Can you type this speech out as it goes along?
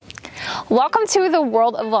Welcome to the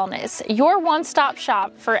World of Wellness, your one-stop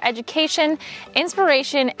shop for education,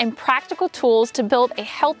 inspiration, and practical tools to build a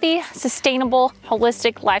healthy, sustainable,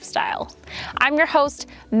 holistic lifestyle. I'm your host,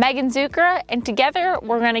 Megan Zucker, and together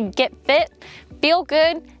we're going to get fit, feel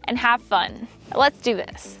good, and have fun. Let's do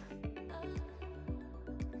this.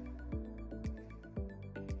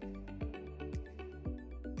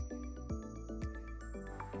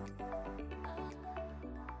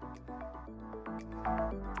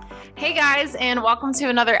 Hey guys, and welcome to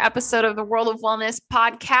another episode of the World of Wellness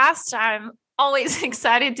podcast. I'm always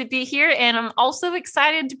excited to be here, and I'm also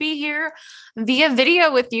excited to be here via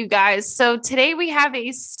video with you guys. So today we have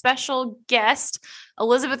a special guest,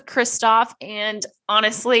 Elizabeth Kristoff, and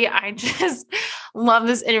honestly, I just love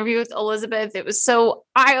this interview with Elizabeth. It was so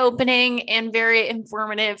eye-opening and very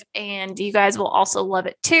informative, and you guys will also love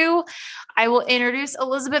it too. I will introduce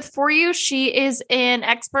Elizabeth for you. She is an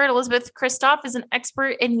expert. Elizabeth Kristoff is an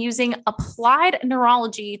expert in using applied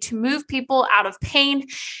neurology to move people out of pain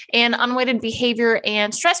and unweighted behavior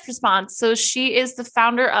and stress response. So she is the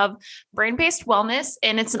founder of Brain-Based Wellness,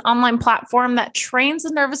 and it's an online platform that trains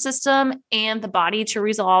the nervous system and the body to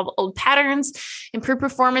resolve old patterns, improve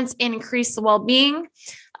performance, and increase the well-being.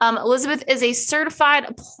 Elizabeth is a certified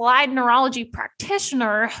applied neurology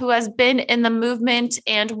practitioner who has been in the movement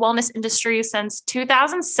and wellness industry since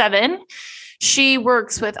 2007. She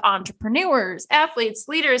works with entrepreneurs, athletes,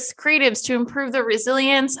 leaders, creatives to improve their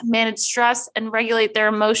resilience, manage stress, and regulate their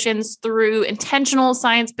emotions through intentional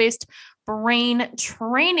science-based brain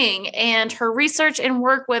training. And her research and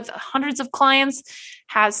work with hundreds of clients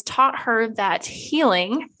has taught her that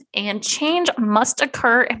healing and change must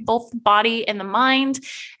occur in both the body and the mind,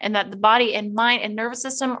 and that the body and mind and nervous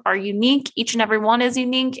system are unique. Each and every one is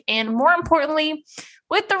unique. And more importantly,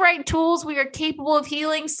 with the right tools, we are capable of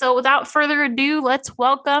healing. So without further ado, let's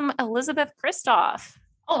welcome Elizabeth Kristoff.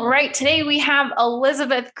 All right. Today we have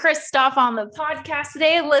Elizabeth Kristoff on the podcast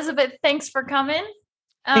today. Elizabeth, thanks for coming.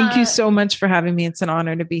 Thank you so much for having me. It's an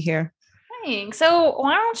honor to be here. Thanks. So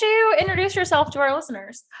why don't you introduce yourself to our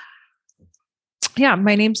listeners? Yeah,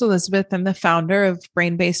 my name's Elizabeth. I'm the founder of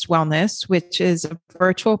Brain-Based Wellness, which is a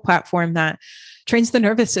virtual platform that trains the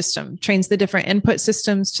nervous system, trains the different input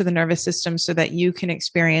systems to the nervous system so that you can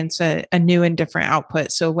experience a new and different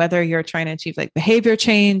output. So whether you're trying to achieve like behavior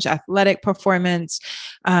change, athletic performance,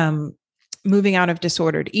 moving out of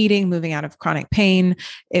disordered eating, moving out of chronic pain,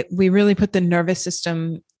 we really put the nervous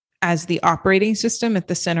system as the operating system at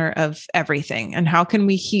the center of everything. And how can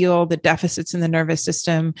we heal the deficits in the nervous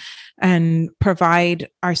system and provide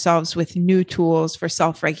ourselves with new tools for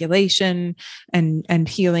self-regulation and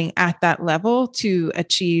healing at that level to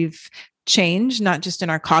achieve change, not just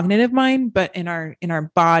in our cognitive mind, but in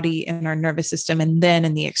our body, in our nervous system, and then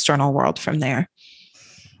in the external world from there.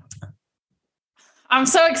 I'm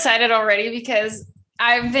so excited already because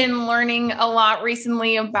I've been learning a lot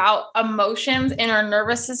recently about emotions in our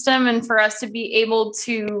nervous system, and for us to be able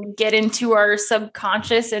to get into our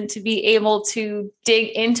subconscious and to be able to dig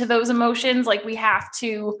into those emotions, like we have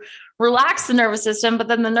to relax the nervous system, but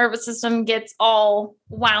then the nervous system gets all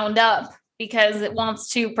wound up because it wants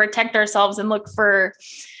to protect ourselves and look for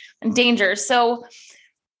danger. So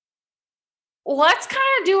let's kind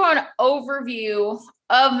of do an overview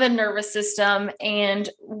of the nervous system and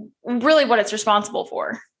really what it's responsible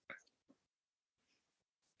for.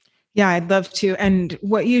 Yeah, I'd love to. And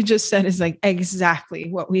what you just said is like exactly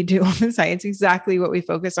what we do on the site. It's exactly what we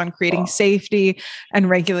focus on, creating safety and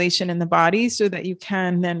regulation in the body so that you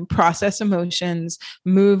can then process emotions,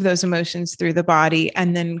 move those emotions through the body,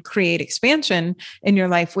 and then create expansion in your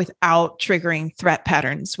life without triggering threat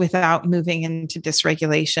patterns, without moving into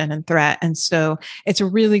dysregulation and threat. And so it's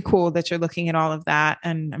really cool that you're looking at all of that.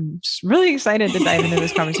 And I'm just really excited to dive into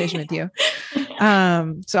this conversation with you.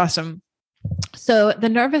 It's awesome. So the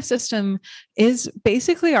nervous system is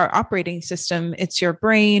basically our operating system. It's your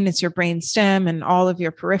brain, it's your brain stem, and all of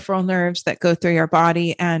your peripheral nerves that go through your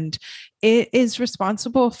body. And it is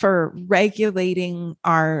responsible for regulating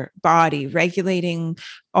our body, regulating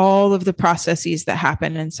all of the processes that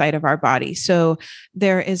happen inside of our body. So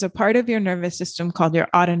there is a part of your nervous system called your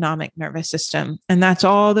autonomic nervous system. And that's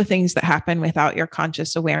all the things that happen without your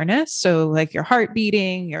conscious awareness. So like your heart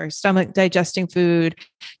beating, your stomach digesting food,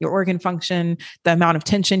 your organ function, the amount of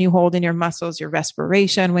tension you hold in your muscles, your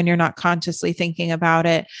respiration when you're not consciously thinking about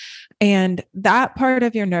it. And that part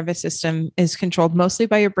of your nervous system is controlled mostly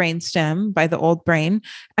by your brain stem, by the old brain.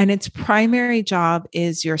 And its primary job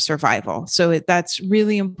is your survival. So that's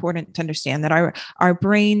really important to understand that our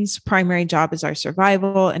brain's primary job is our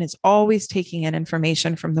survival, and it's always taking in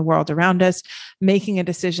information from the world around us, making a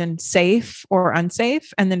decision safe or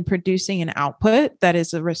unsafe, and then producing an output that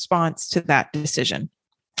is a response to that decision.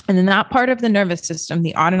 And then that part of the nervous system,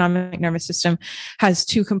 the autonomic nervous system, has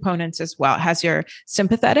two components as well. It has your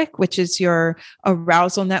sympathetic, which is your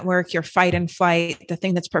arousal network, your fight and flight, the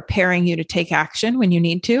thing that's preparing you to take action when you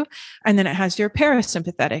need to. And then it has your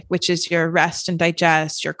parasympathetic, which is your rest and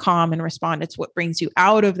digest, your calm and respond. It's what brings you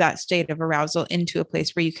out of that state of arousal into a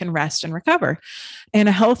place where you can rest and recover. And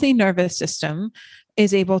a healthy nervous system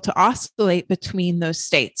is able to oscillate between those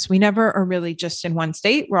states. We never are really just in one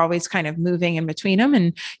state. We're always kind of moving in between them.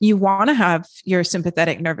 And you want to have your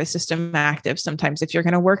sympathetic nervous system active sometimes if you're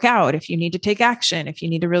going to work out, if you need to take action, if you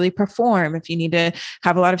need to really perform, if you need to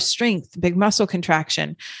have a lot of strength, big muscle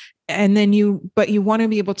contraction. And then you want to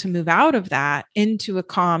be able to move out of that into a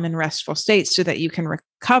calm and restful state so that you can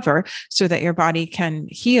recover, so that your body can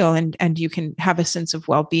heal and you can have a sense of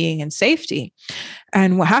well-being and safety.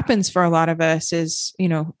 And what happens for a lot of us is,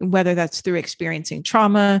 whether that's through experiencing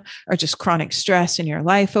trauma or just chronic stress in your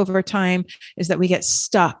life over time, is that we get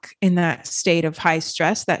stuck in that state of high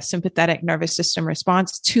stress, that sympathetic nervous system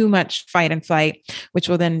response, too much fight and flight, which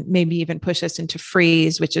will then maybe even push us into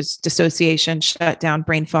freeze, which is dissociation, shutdown,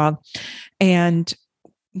 brain fog. And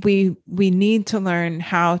we need to learn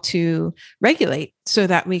how to regulate so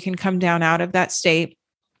that we can come down out of that state,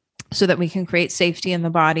 so that we can create safety in the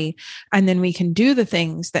body. And then we can do the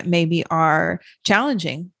things that maybe are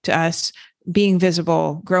challenging to us, being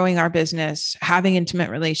visible, growing our business, having intimate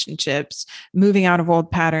relationships, moving out of old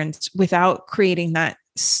patterns without creating that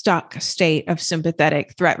stuck state of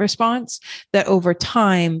sympathetic threat response that over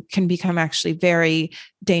time can become actually very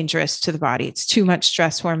dangerous to the body. It's too much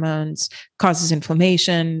stress hormones, causes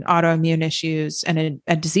inflammation, autoimmune issues, and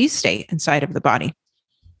a disease state inside of the body.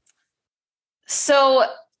 So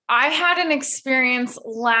I had an experience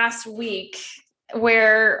last week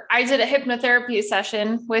where I did a hypnotherapy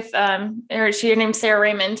session with her name's Sarah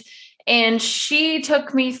Raymond, and she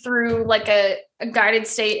took me through like a guided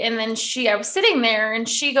state. And then I was sitting there and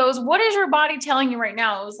she goes, "What is your body telling you right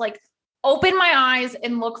now?" It was like, "Open my eyes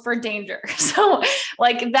and look for danger." So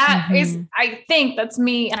like that is, I think that's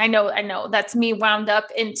me. And I know that's me wound up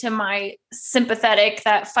into my sympathetic,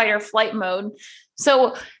 that fight or flight mode.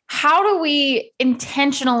 So how do we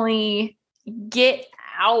intentionally get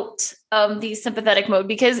out of the sympathetic mode?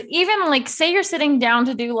 Because even like, say you're sitting down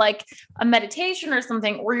to do like a meditation or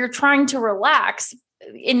something, or you're trying to relax,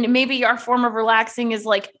 and maybe our form of relaxing is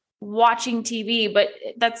like watching TV, but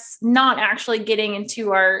that's not actually getting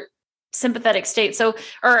into our sympathetic state. So,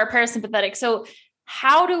 or our parasympathetic. So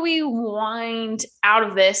how do we wind out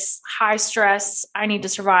of this high stress, I need to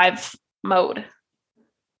survive mode?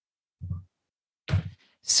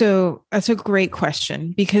 So that's a great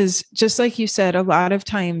question, because just like you said, a lot of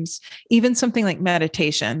times, even something like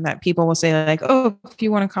meditation, that people will say like, "Oh, if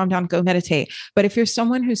you want to calm down, go meditate." But if you're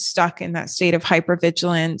someone who's stuck in that state of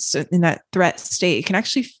hypervigilance, in that threat state, it can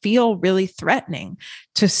actually feel really threatening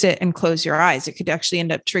to sit and close your eyes. It could actually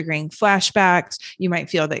end up triggering flashbacks. You might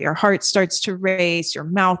feel that your heart starts to race, your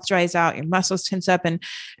mouth dries out, your muscles tense up, and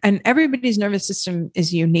everybody's nervous system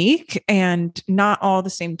is unique, and not all the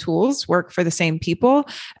same tools work for the same people.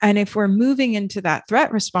 And if we're moving into that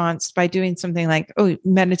threat response by doing something like,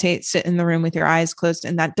 meditate, sit in the room with your eyes closed,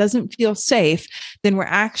 and that doesn't feel safe, then we're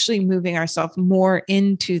actually moving ourselves more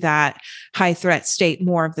into that high threat state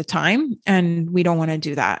more of the time. And we don't want to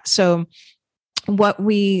do that. So what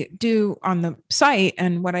we do on the site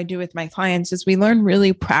and what I do with my clients is we learn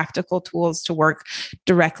really practical tools to work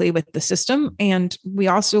directly with the system. And we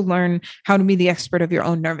also learn how to be the expert of your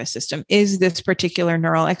own nervous system. Is this particular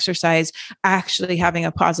neural exercise actually having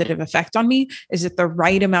a positive effect on me? Is it the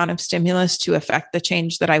right amount of stimulus to affect the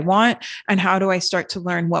change that I want? And how do I start to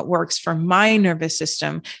learn what works for my nervous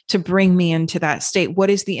system to bring me into that state? What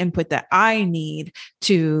is the input that I need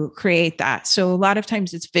to create that? So a lot of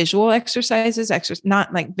times it's visual exercises,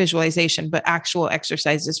 not like visualization, but actual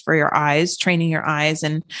exercises for your eyes, training your eyes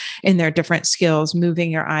and in their different skills, moving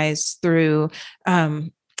your eyes through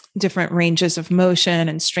different ranges of motion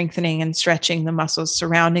and strengthening and stretching the muscles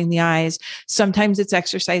surrounding the eyes. Sometimes it's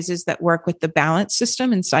exercises that work with the balance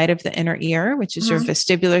system inside of the inner ear, which is your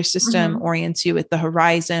vestibular system, orients you with the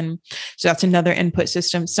horizon. So that's another input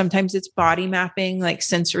system. Sometimes it's body mapping, like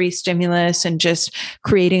sensory stimulus, and just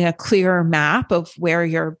creating a clearer map of where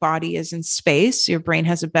your body is in space. Your brain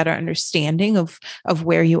has a better understanding of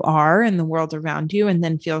where you are in the world around you, and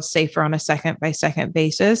then feels safer on a second by second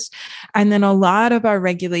basis. And then a lot of our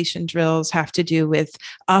regulation drills have to do with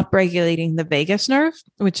upregulating the vagus nerve,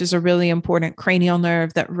 which is a really important cranial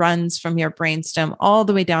nerve that runs from your brainstem all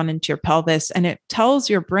the way down into your pelvis. And it tells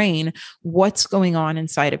your brain what's going on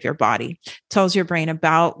inside of your body. It tells your brain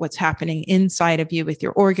about what's happening inside of you with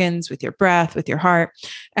your organs, with your breath, with your heart.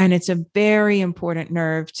 And it's a very important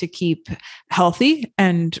nerve to keep healthy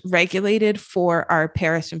and regulated for our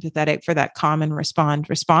parasympathetic, for that calm and respond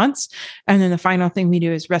response. And then the final thing we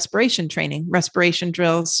do is respiration training, respiration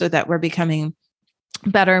drills, so that we're becoming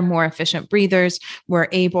better, more efficient breathers. We're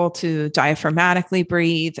able to diaphragmatically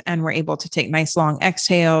breathe, and we're able to take nice long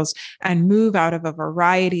exhales and move out of a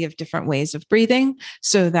variety of different ways of breathing,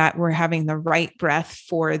 so that we're having the right breath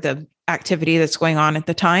for the activity that's going on at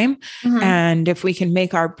the time. And if we can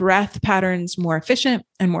make our breath patterns more efficient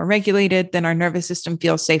and more regulated, then our nervous system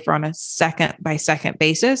feels safer on a second by second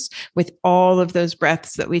basis with all of those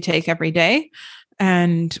breaths that we take every day.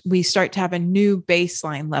 And we start to have a new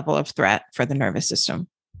baseline level of threat for the nervous system.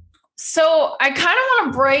 So I kind of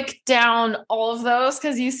want to break down all of those,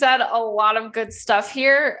 because you said a lot of good stuff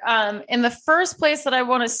here. In the first place that I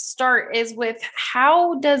want to start is with,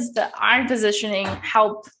 how does the eye positioning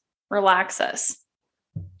help relax us?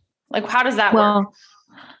 Like, how does that work?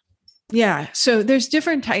 Yeah. So there's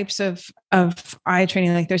different types of eye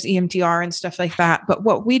training, like there's EMDR and stuff like that. But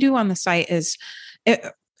what we do on the site is,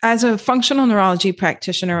 as a functional neurology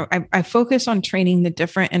practitioner, I focus on training the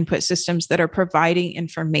different input systems that are providing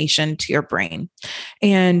information to your brain.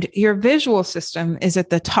 And your visual system is at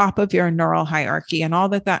the top of your neural hierarchy. And all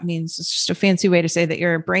that means is just a fancy way to say that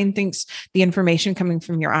your brain thinks the information coming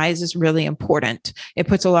from your eyes is really important. It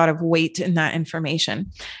puts a lot of weight in that information.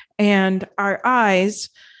 And our eyes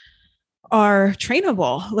are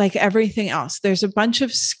trainable like everything else. There's a bunch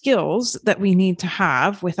of skills that we need to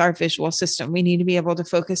have with our visual system. We need to be able to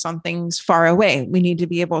focus on things far away. We need to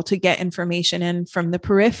be able to get information in from the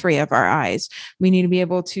periphery of our eyes. We need to be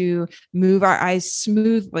able to move our eyes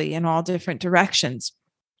smoothly in all different directions.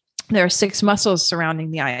 There are 6 muscles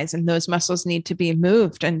surrounding the eyes, and those muscles need to be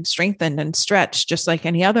moved and strengthened and stretched just like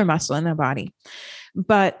any other muscle in the body.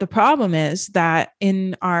 But the problem is that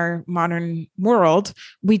in our modern world,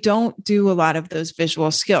 we don't do a lot of those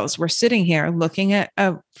visual skills. We're sitting here looking at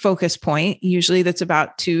a focus point, usually that's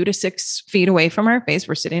about 2 to 6 feet away from our face.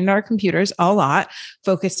 We're sitting at our computers a lot,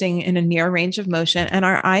 focusing in a near range of motion, and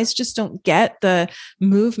our eyes just don't get the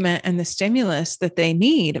movement and the stimulus that they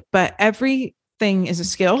need. But every thing is a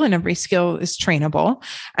skill, and every skill is trainable.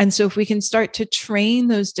 And so if we can start to train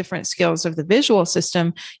those different skills of the visual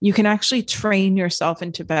system, you can actually train yourself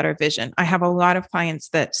into better vision. I have a lot of clients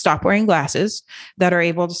that stop wearing glasses, that are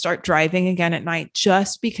able to start driving again at night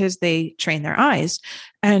just because they train their eyes.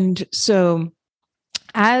 And so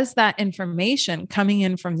as that information coming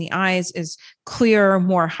in from the eyes is clearer,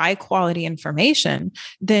 more high quality information,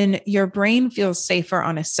 then your brain feels safer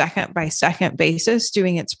on a second by second basis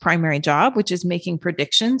doing its primary job, which is making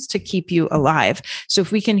predictions to keep you alive. So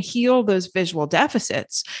if we can heal those visual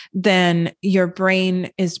deficits, then your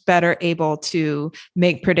brain is better able to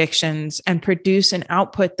make predictions and produce an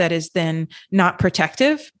output that is then not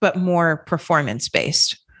protective, but more performance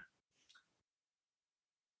based.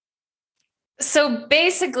 So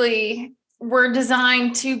basically, we're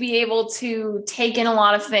designed to be able to take in a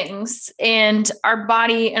lot of things, and our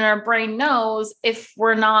body and our brain knows if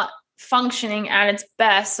we're not functioning at its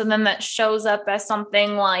best. And then that shows up as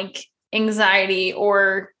something like anxiety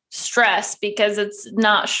or stress, because it's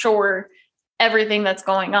not sure everything that's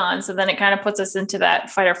going on. So then it kind of puts us into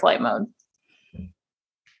that fight or flight mode.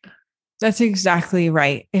 That's exactly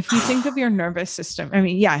right. If you think of your nervous system, I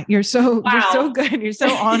mean, yeah, you're so good. You're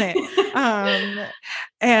so on it.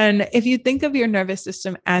 And if you think of your nervous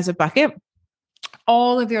system as a bucket,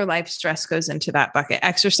 all of your life stress goes into that bucket.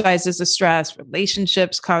 Exercise is a stress,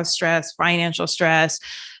 relationships cause stress, financial stress,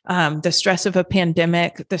 the stress of a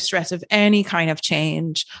pandemic, the stress of any kind of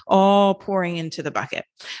change, all pouring into the bucket.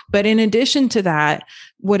 But in addition to that,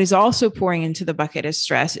 what is also pouring into the bucket as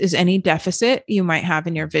stress is any deficit you might have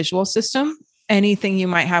in your visual system, anything you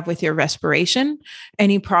might have with your respiration,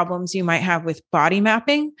 any problems you might have with body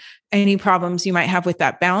mapping, any problems you might have with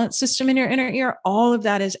that balance system in your inner ear, all of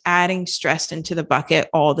that is adding stress into the bucket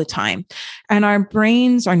all the time. And our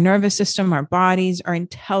brains, our nervous system, our bodies are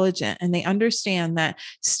intelligent, and they understand that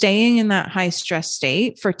staying in that high stress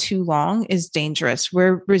state for too long is dangerous.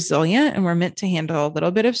 We're resilient and we're meant to handle a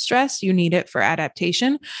little bit of stress. You need it for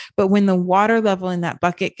adaptation. But when the water level in that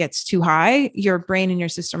bucket gets too high, your brain and your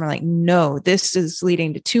system are like, no, this is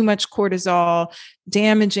leading to too much cortisol,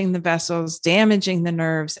 damaging the vessels, damaging the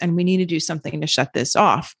nerves, and we need to do something to shut this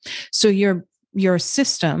off. So your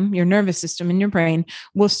system, your nervous system in your brain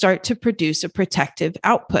will start to produce a protective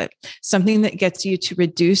output, something that gets you to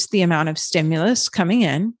reduce the amount of stimulus coming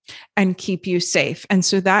in and keep you safe. And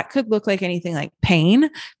so that could look like anything like pain.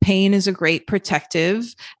 Pain is a great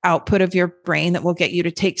protective output of your brain that will get you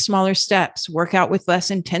to take smaller steps, work out with less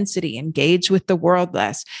intensity, engage with the world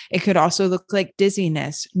less. It could also look like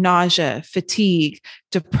dizziness, nausea, fatigue,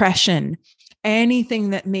 depression.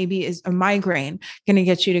 Anything that maybe is a migraine, going to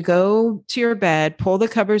get you to go to your bed, pull the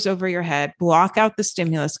covers over your head, block out the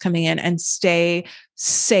stimulus coming in, and stay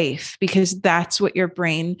safe, because that's what your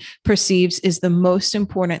brain perceives is the most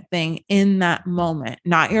important thing in that moment,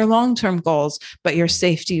 not your long-term goals, but your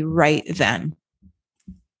safety right then.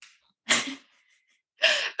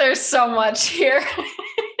 There's so much here.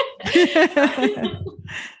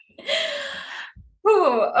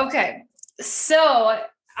 Ooh, okay. So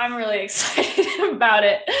I'm really excited about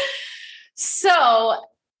it. So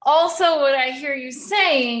also what I hear you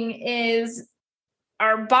saying is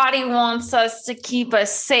our body wants us to keep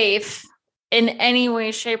us safe in any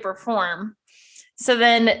way, shape, or form. So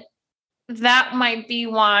then that might be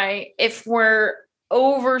why if we're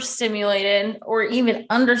overstimulated or even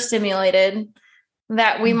understimulated,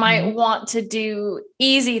 that we might want to do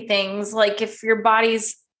easy things. Like if your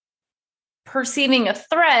body's perceiving a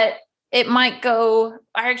threat, it might go,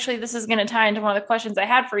 this is going to tie into one of the questions I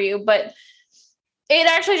had for you, but it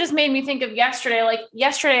actually just made me think of yesterday. Like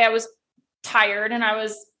yesterday I was tired and I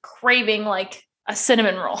was craving like a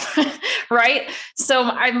cinnamon roll, right? So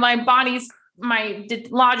my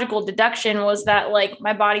logical deduction was that like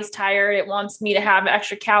my body's tired. It wants me to have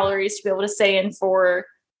extra calories to be able to stay in for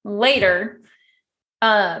later,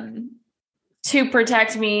 to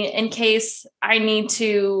protect me in case I need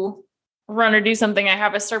to run or do something. I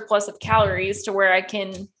have a surplus of calories to where I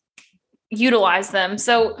can utilize them.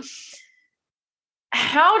 So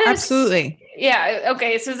how does Absolutely. Yeah.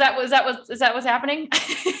 Okay. So is that what's happening?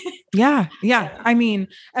 Yeah. I mean,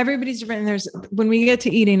 everybody's different. When we get to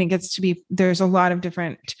eating, there's a lot of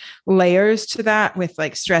different layers to that with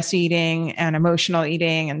like stress eating and emotional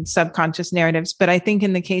eating and subconscious narratives. But I think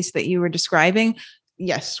in the case that you were describing,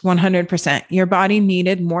 yes, 100%. Your body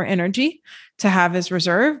needed more energy to have as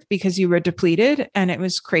reserve because you were depleted and it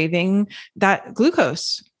was craving that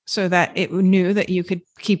glucose so that it knew that you could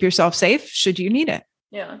keep yourself safe should you need it.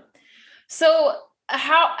 Yeah. So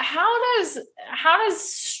how does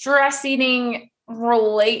stress eating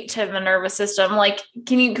relate to the nervous system? Like,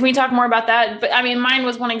 can we talk more about that? But I mean, mine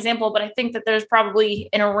was one example, but I think that there's probably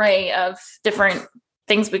an array of different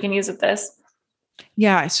things we can use with this.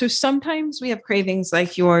 Yeah. So sometimes we have cravings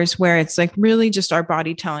like yours where it's like really just our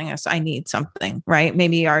body telling us, I need something, right?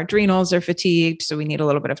 Maybe our adrenals are fatigued, so we need a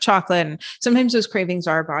little bit of chocolate. And sometimes those cravings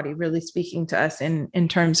are our body really speaking to us in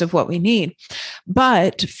terms of what we need.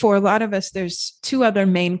 But for a lot of us, there's two other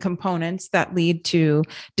main components that lead to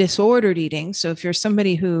disordered eating. So if you're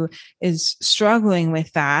somebody who is struggling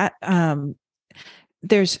with that,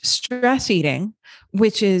 there's stress eating,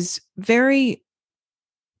 which is very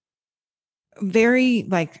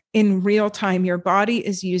like in real time, your body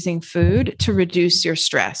is using food to reduce your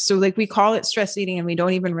stress. So like we call it stress eating and we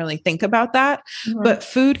don't even really think about that, but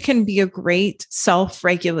food can be a great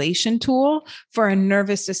self-regulation tool for a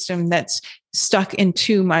nervous system that's stuck in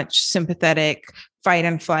too much sympathetic fight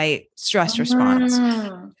and flight stress response.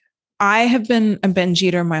 I have been a binge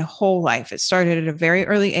eater my whole life. It started at a very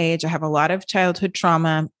early age. I have a lot of childhood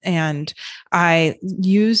trauma, and I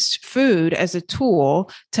used food as a tool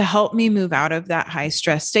to help me move out of that high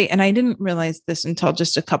stress state. And I didn't realize this until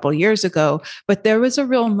just a couple years ago, but there was a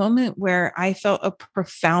real moment where I felt a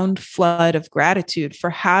profound flood of gratitude for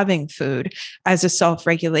having food as a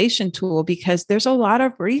self-regulation tool, because there's a lot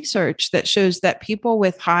of research that shows that people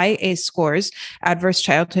with high ACE scores, adverse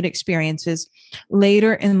childhood experiences,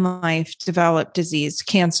 later in life develop disease,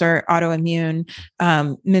 cancer, autoimmune,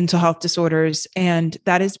 mental health disorders. And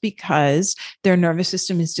that is because their nervous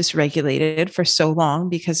system is dysregulated for so long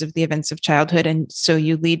because of the events of childhood. And so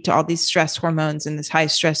you lead to all these stress hormones in this high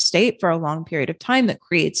stress state for a long period of time that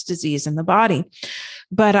creates disease in the body.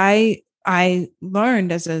 But I I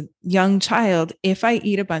learned as a young child, if I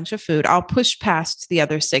eat a bunch of food, I'll push past the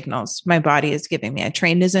other signals my body is giving me. I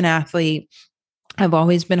trained as an athlete. I've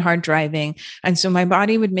always been hard driving. And so my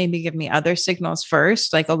body would maybe give me other signals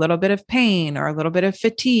first, like a little bit of pain or a little bit of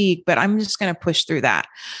fatigue, but I'm just going to push through that.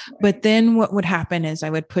 But then what would happen is I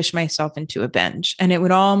would push myself into a binge, and it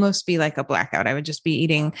would almost be like a blackout. I would just be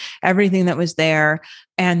eating everything that was there.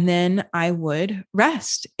 And then I would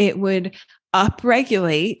rest. It would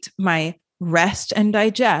upregulate my rest and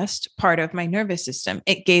digest part of my nervous system.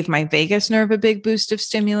 It gave my vagus nerve a big boost of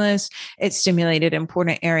stimulus. It stimulated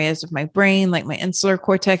important areas of my brain, like my insular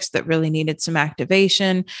cortex, that really needed some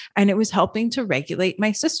activation. And it was helping to regulate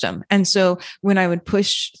my system. And so when I would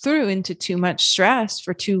push through into too much stress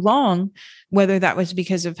for too long, whether that was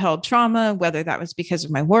because of held trauma, whether that was because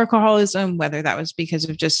of my workaholism, whether that was because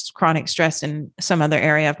of just chronic stress in some other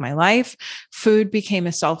area of my life, food became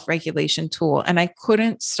a self-regulation tool. And I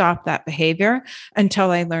couldn't stop that behavior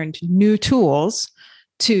until I learned new tools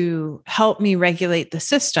to help me regulate the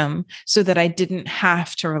system so that I didn't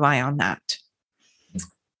have to rely on that.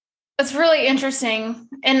 It's really interesting.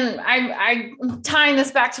 And I'm tying this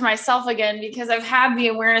back to myself again, because I've had the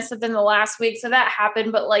awareness within the last week. So that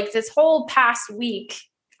happened. But like this whole past week,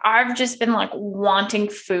 I've just been like wanting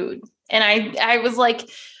food. And I was like,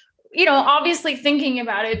 obviously thinking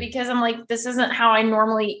about it, because I'm like, this isn't how I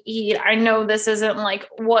normally eat. I know this isn't like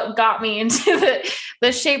what got me into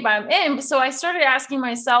the shape I'm in. So I started asking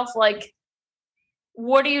myself, like,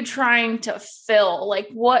 what are you trying to fill? Like,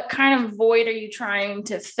 what kind of void are you trying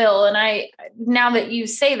to fill? And now that you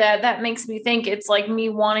say that, that makes me think it's like me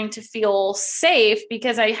wanting to feel safe,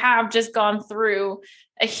 because I have just gone through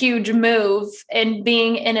a huge move and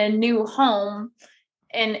being in a new home,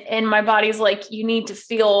 and my body's like, you need to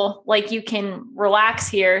feel like you can relax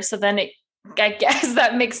here. So then I guess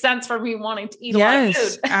that makes sense for me wanting to eat a lot of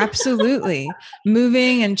food. Absolutely.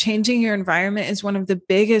 Moving and changing your environment is one of the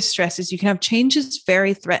biggest stresses you can have. Change is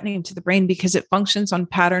very threatening to the brain because it functions on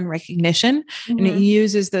pattern recognition, and it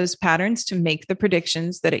uses those patterns to make the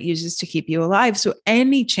predictions that it uses to keep you alive. So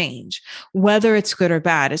any change, whether it's good or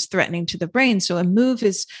bad, is threatening to the brain. So a move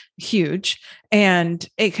is huge, and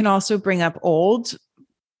it can also bring up old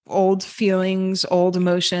feelings, old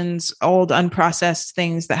emotions, old unprocessed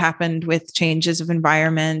things that happened with changes of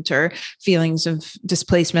environment or feelings of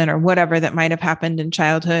displacement or whatever that might have happened in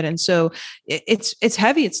childhood. And so it's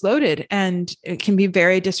heavy, it's loaded, and it can be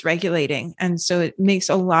very dysregulating. And so it makes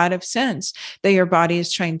a lot of sense that your body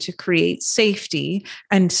is trying to create safety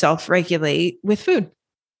and self-regulate with food.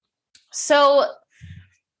 So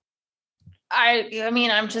I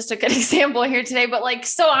mean, I'm just a good example here today, but like,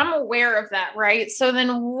 so I'm aware of that, right? So then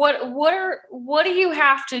what do you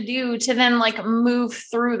have to do to then like move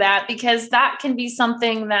through that? Because that can be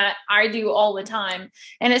something that I do all the time.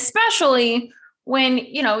 And especially when,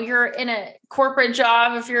 you're in a corporate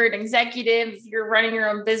job, if you're an executive, if you're running your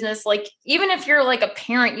own business, like even if you're like a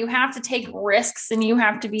parent, you have to take risks and you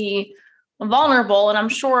have to be vulnerable. And I'm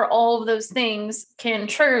sure all of those things can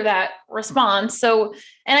trigger that response. So,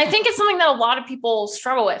 and I think it's something that a lot of people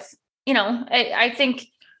struggle with. I think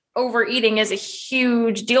overeating is a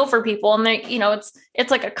huge deal for people, and they, it's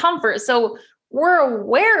like a comfort. So we're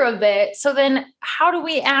aware of it. So then how do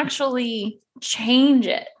we actually change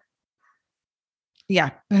it?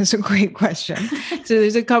 Yeah, that's a great question. So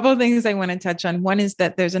there's a couple of things I want to touch on. One is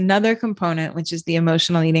that there's another component, which is the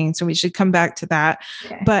emotional eating. So we should come back to that.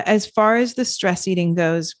 Okay. But as far as the stress eating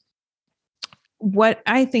goes, what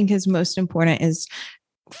I think is most important is,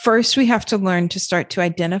 first, we have to learn to start to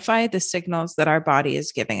identify the signals that our body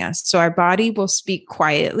is giving us. So our body will speak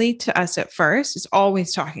quietly to us at first. It's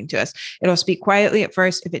always talking to us. It'll speak quietly at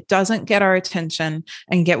first. If it doesn't get our attention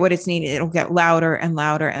and get what it's needed, it'll get louder and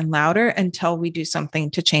louder and louder until we do something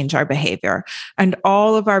to change our behavior. And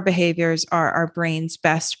all of our behaviors are our brain's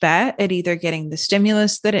best bet at either getting the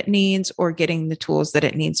stimulus that it needs or getting the tools that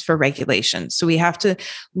it needs for regulation. So we have to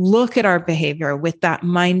look at our behavior with that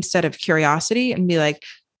mindset of curiosity and be like,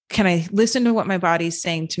 can I listen to what my body's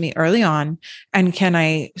saying to me early on? And can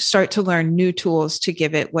I start to learn new tools to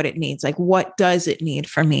give it what it needs? Like, what does it need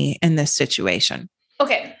from me in this situation?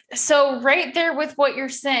 Okay. So right there with what you're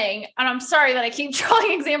saying, and I'm sorry that I keep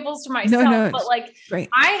drawing examples to myself, but like great.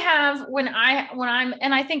 I have, when I'm,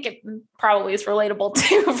 and I think it probably is relatable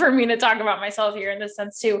too, for me to talk about myself here in this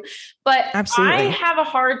sense too, but absolutely. I have a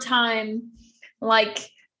hard time, like,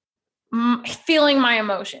 feeling my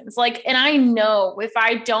emotions. Like, and I know if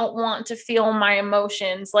I don't want to feel my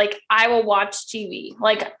emotions, like I will watch TV,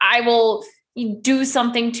 like I will do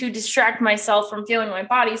something to distract myself from feeling my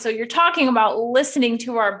body. So you're talking about listening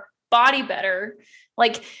to our body better.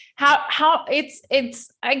 Like how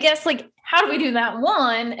it's, I guess, like, how do we do that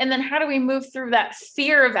one? And then how do we move through that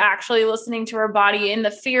fear of actually listening to our body and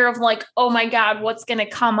the fear of like, oh my God, what's going to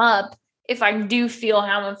come up if I do feel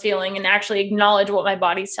how I'm feeling and actually acknowledge what my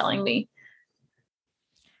body's telling me?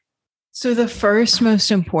 So the first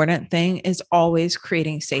most important thing is always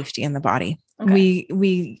creating safety in the body. Okay.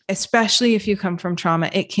 We, especially if you come from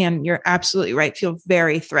trauma, it can, you're absolutely right, feel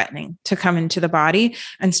very threatening to come into the body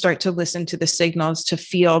and start to listen to the signals, to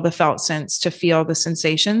feel the felt sense, to feel the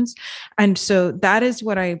sensations. And so that is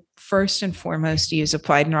what I first and foremost use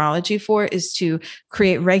applied neurology for, is to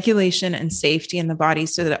create regulation and safety in the body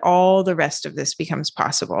so that all the rest of this becomes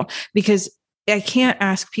possible. Because I can't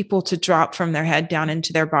ask people to drop from their head down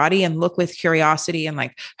into their body and look with curiosity and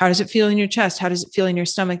like, how does it feel in your chest? How does it feel in your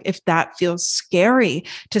stomach? If that feels scary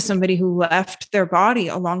to somebody who left their body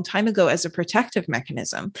a long time ago as a protective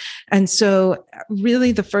mechanism. And so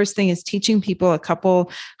really the first thing is teaching people a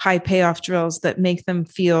couple high payoff drills that make them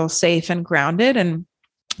feel safe and grounded. And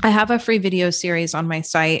I have a free video series on my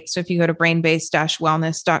site. So if you go to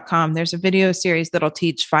brainbase-wellness.com, there's a video series that'll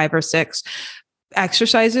teach 5 or 6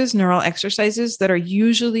 exercises, neural exercises that are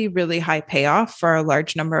usually really high payoff for a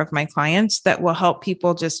large number of my clients that will help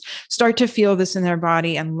people just start to feel this in their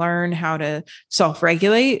body and learn how to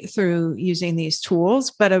self-regulate through using these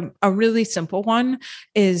tools. But a really simple one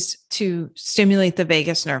is to stimulate the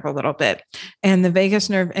vagus nerve a little bit. And the vagus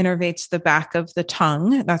nerve innervates the back of the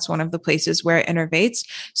tongue. That's one of the places where it innervates.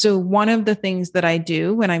 So one of the things that I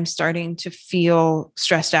do when I'm starting to feel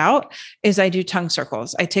stressed out is I do tongue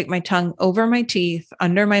circles. I take my tongue over my teeth,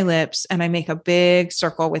 under my lips, and I make a big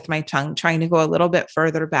circle with my tongue, trying to go a little bit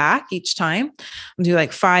further back each time. I'll do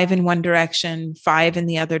like 5 in one direction, 5 in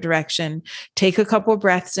the other direction. Take a couple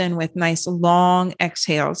breaths in with nice long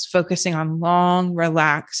exhales, focusing on long,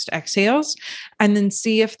 relaxed exhales, and then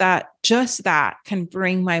see if just that can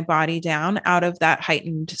bring my body down out of that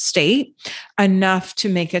heightened state enough to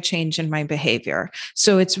make a change in my behavior.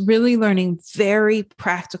 So it's really learning very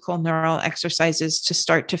practical neural exercises to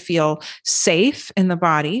start to feel safe in the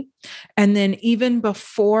body. And then even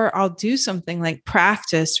before I'll do something like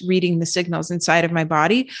practice reading the signals inside of my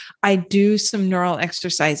body, I do some neural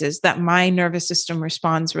exercises that my nervous system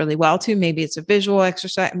responds really well to. Maybe it's a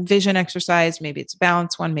vision exercise, maybe it's a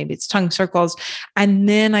balance one, maybe it's tongue circles. And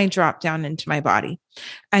then I drop down into my body.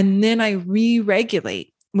 And then I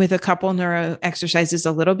re-regulate with a couple neuro exercises,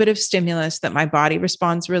 a little bit of stimulus that my body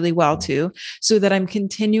responds really well to, so that I'm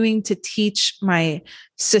continuing to teach my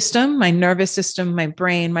system, my nervous system, my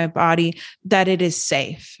brain, my body, that it is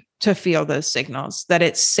safe to feel those signals, that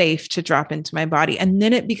it's safe to drop into my body. And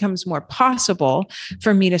then it becomes more possible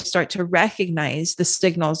for me to start to recognize the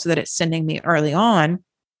signals that it's sending me early on,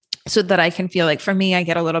 so that I can feel like, for me, I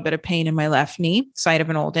get a little bit of pain in my left knee, site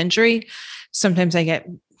of an old injury. Sometimes I get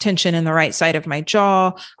tension in the right side of my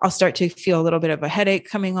jaw. I'll start to feel a little bit of a headache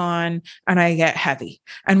coming on, and I get heavy.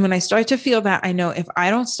 And when I start to feel that, I know if I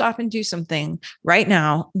don't stop and do something right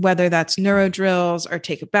now, whether that's neuro drills or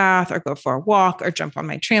take a bath or go for a walk or jump on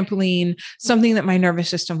my trampoline, something that my nervous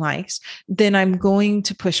system likes, then I'm going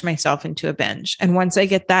to push myself into a binge. And once I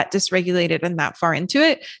get that dysregulated and that far into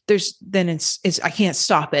it, I can't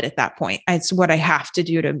stop it at that point. It's what I have to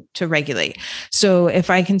do to regulate. So if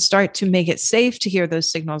I can start to make it safe to hear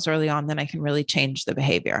those signals early on, then I can really change the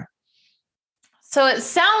behavior. So it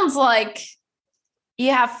sounds like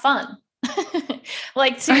you have fun,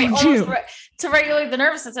 like to regulate the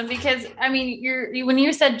nervous system, because I mean, when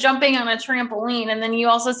you said jumping on a trampoline, and then you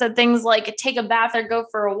also said things like take a bath or go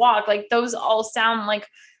for a walk, like those all sound like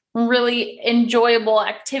really enjoyable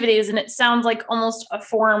activities. And it sounds like almost a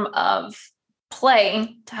form of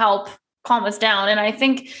play to help calm us down. And I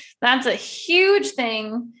think that's a huge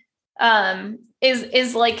thing.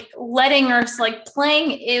 Is like letting us, like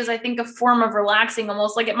playing is, I think, a form of relaxing,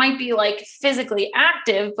 almost like it might be like physically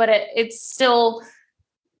active, but it's still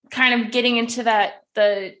kind of getting into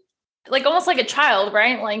like almost like a child,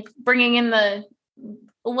 right? Like bringing in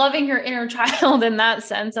loving your inner child in that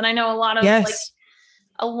sense. And I know a lot of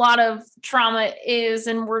a lot of trauma is,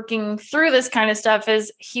 and working through this kind of stuff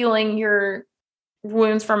is healing your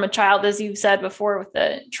wounds from a child, as you've said before with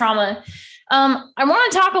the trauma. I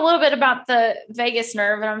want to talk a little bit about the vagus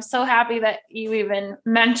nerve, and I'm so happy that you even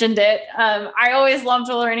mentioned it. I always loved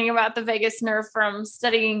learning about the vagus nerve from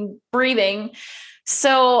studying breathing.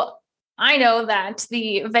 So I know that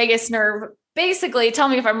the vagus nerve, basically, tell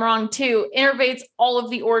me if I'm wrong too, innervates all of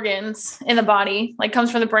the organs in the body, like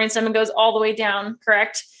comes from the brainstem and goes all the way down,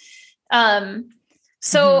 correct?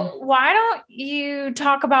 So why don't you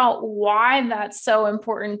talk about why that's so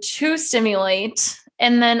important to stimulate,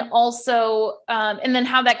 and then also, and then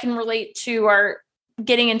how that can relate to our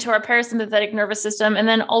getting into our parasympathetic nervous system, and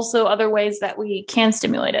then also other ways that we can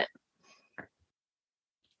stimulate it.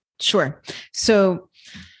 Sure. So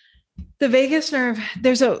the vagus nerve,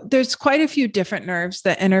 there's quite a few different nerves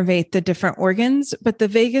that innervate the different organs, but the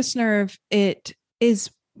vagus nerve, it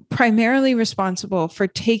is primarily responsible for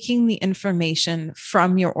taking the information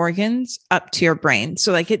from your organs up to your brain.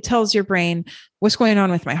 So like it tells your brain what's going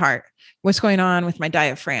on with my heart, what's going on with my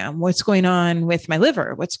diaphragm, what's going on with my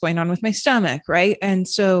liver, what's going on with my stomach, right? And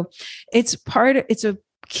so it's a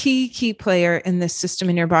key player in this system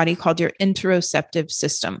in your body called your interoceptive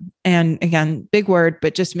system. And again, big word,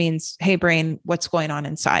 but just means, hey, brain, what's going on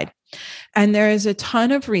inside? And there is a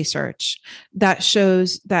ton of research that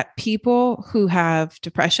shows that people who have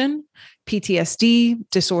depression, PTSD,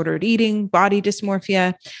 disordered eating, body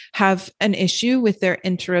dysmorphia have an issue with their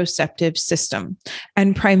interoceptive system.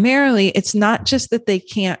 And primarily, it's not just that they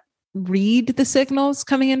can't read the signals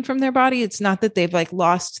coming in from their body. It's not that they've like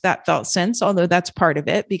lost that felt sense, although that's part of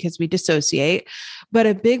it because we dissociate. But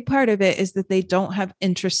a big part of it is that they don't have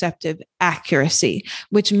interoceptive accuracy,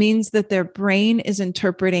 which means that their brain is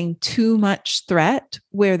interpreting too much threat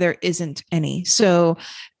where there isn't any. So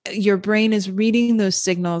your brain is reading those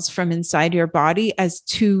signals from inside your body as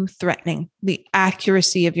too threatening. The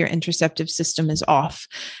accuracy of your interoceptive system is off.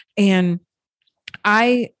 And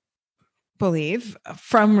I believe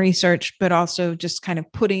from research, but also just kind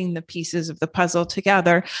of putting the pieces of the puzzle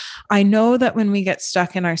together, I know that when we get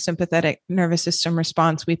stuck in our sympathetic nervous system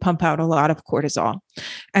response, we pump out a lot of cortisol.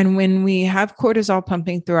 And when we have cortisol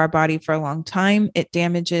pumping through our body for a long time, it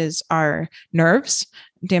damages our nerves,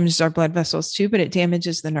 damages our blood vessels too, but it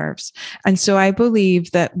damages the nerves. And so I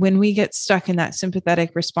believe that when we get stuck in that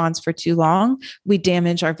sympathetic response for too long, we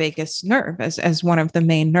damage our vagus nerve as one of the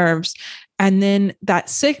main nerves. And then that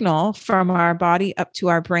signal from our body up to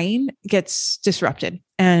our brain gets disrupted.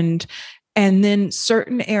 And then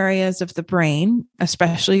certain areas of the brain,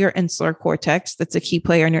 especially your insular cortex, that's a key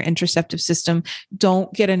player in your interoceptive system,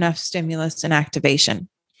 don't get enough stimulus and activation.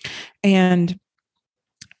 And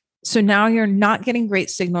so now you're not getting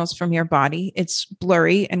great signals from your body. It's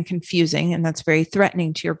blurry and confusing, and that's very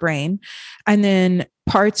threatening to your brain. And then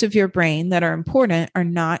parts of your brain that are important are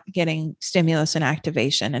not getting stimulus and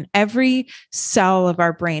activation. And every cell of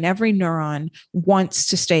our brain, every neuron wants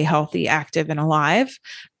to stay healthy, active, and alive.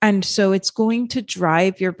 And so it's going to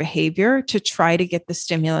drive your behavior to try to get the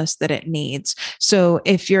stimulus that it needs. So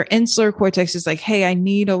if your insular cortex is like, hey, I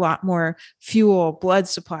need a lot more fuel, blood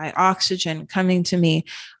supply, oxygen coming to me,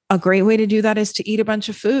 a great way to do that is to eat a bunch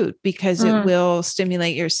of food because it will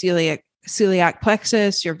stimulate your celiac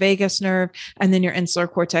plexus, your vagus nerve, and then your insular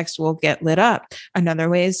cortex will get lit up. Another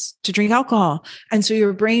way is to drink alcohol. And so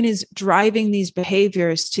your brain is driving these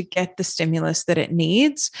behaviors to get the stimulus that it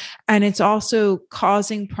needs. And it's also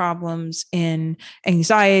causing problems in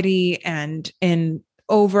anxiety and in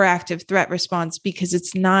overactive threat response because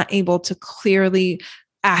it's not able to clearly,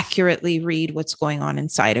 accurately read what's going on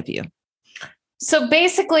inside of you. So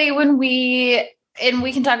basically and we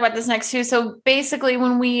can talk about this next too. So basically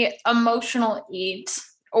when we emotional eat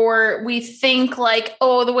or we think like,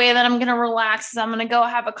 oh, the way that I'm going to relax is I'm going to go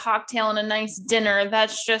have a cocktail and a nice dinner.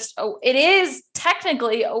 That's just, it is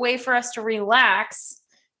technically a way for us to relax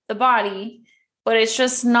the body, but it's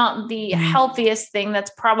just not the healthiest thing.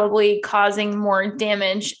 That's probably causing more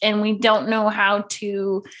damage. And we don't know how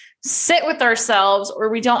to sit with ourselves, or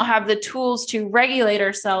we don't have the tools to regulate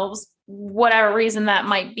ourselves, whatever reason that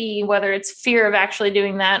might be, whether it's fear of actually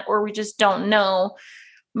doing that, or we just don't know.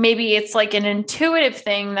 Maybe it's like an intuitive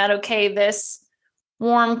thing that, okay, this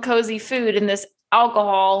warm, cozy food and this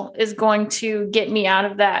alcohol is going to get me out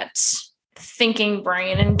of that thinking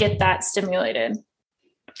brain and get that stimulated.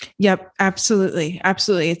 Yep, absolutely.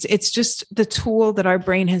 Absolutely. It's just the tool that our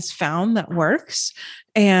brain has found that works.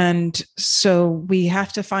 And so we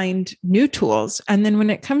have to find new tools. And then when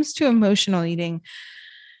it comes to emotional eating,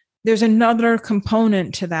 there's another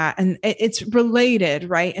component to that, and it's related,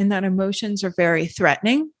 right? And that emotions are very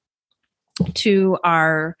threatening to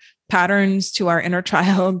our patterns, to our inner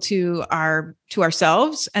child, to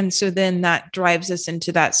ourselves. And so then that drives us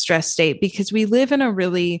into that stress state because we live in a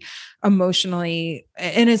really emotionally,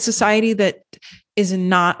 in a society that is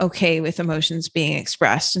not okay with emotions being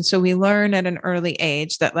expressed. And so we learn at an early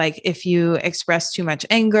age that like, if you express too much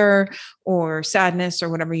anger or sadness or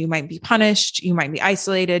whatever, you might be punished, you might be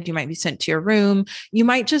isolated, you might be sent to your room. You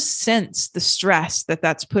might just sense the stress that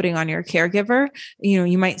that's putting on your caregiver. You know,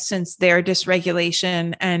 you might sense their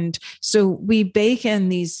dysregulation. And so we bake in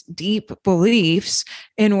these deep beliefs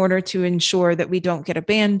in order to ensure that we don't get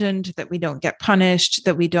abandoned, that we don't get punished,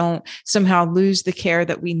 that we don't somehow lose the care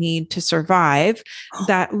that we need to survive,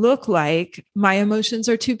 that look like my emotions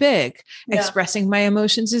are too big. Yeah. Expressing my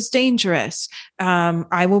emotions is dangerous.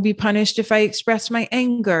 I will be punished if I express my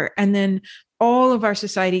anger. And then all of our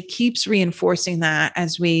society keeps reinforcing that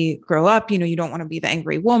as we grow up. You don't want to be the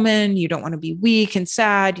angry woman. You don't want to be weak and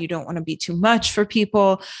sad. You don't want to be too much for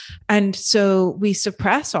people. And so we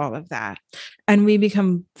suppress all of that. And we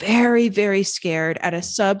become very, very scared at a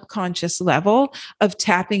subconscious level of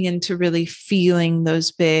tapping into really feeling those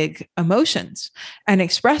big emotions and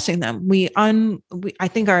expressing them. I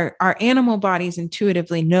think our animal bodies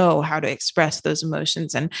intuitively know how to express those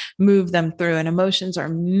emotions and move them through. And emotions are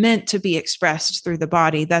meant to be expressed through the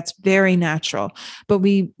body. That's very natural. But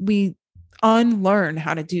we unlearn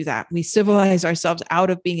how to do that. We civilize ourselves out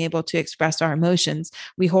of being able to express our emotions.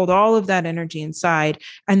 We hold all of that energy inside,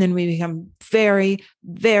 and then we become very,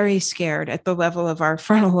 very scared at the level of our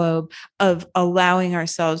frontal lobe of allowing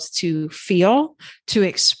ourselves to feel, to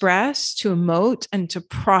express, to emote, and to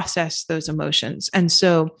process those emotions. And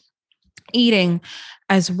so eating,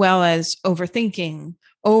 as well as overthinking,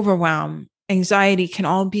 overwhelm, anxiety, can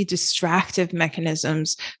all be distractive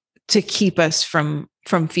mechanisms to keep us from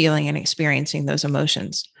feeling and experiencing those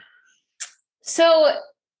emotions. So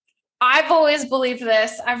I've always believed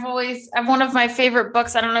this. I've one of my favorite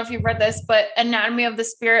books. I don't know if you've read this, but Anatomy of the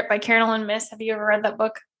Spirit by Carolyn Myss. Have you ever read that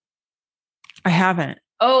book? I haven't.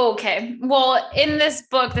 Oh, okay. Well, in this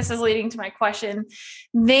book, this is leading to my question.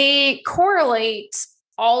 They correlate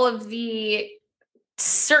all of the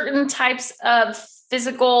certain types of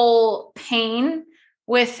physical pain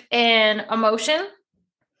with an emotion.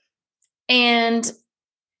 And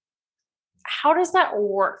how does that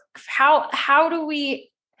work? How do we,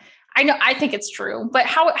 I think it's true, but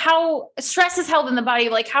how stress is held in the body,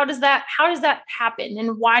 like how does that happen?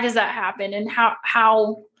 And why does that happen? And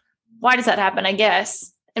why does that happen, I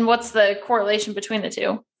guess? And what's the correlation between the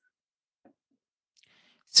two?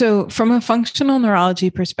 So from a functional neurology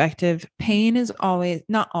perspective, pain is always,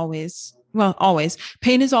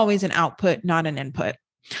 pain is always an output, not an input,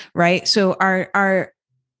 right? So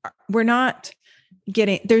we're not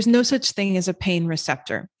there's no such thing as a pain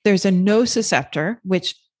receptor. There's a nociceptor,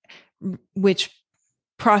 which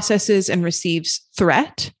processes and receives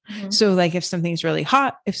threat. Mm-hmm. So like if something's really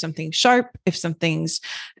hot, if something's sharp, if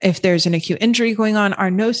there's an acute injury going on, our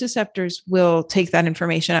nociceptors will take that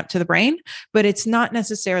information up to the brain, but it's not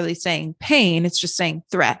necessarily saying pain. It's just saying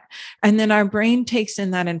threat. And then our brain takes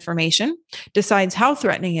in that information, decides how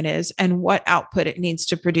threatening it is and what output it needs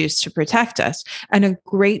to produce to protect us. And a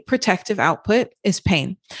great protective output is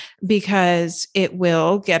pain, because it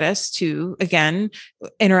will get us to, again,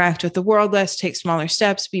 interact with the world less, take smaller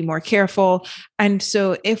steps, be more careful. And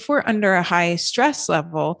so if we're under a high stress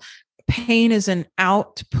level, pain is an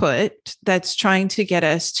output that's trying to get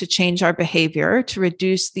us to change our behavior, to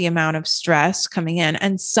reduce the amount of stress coming in.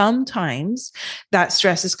 And sometimes that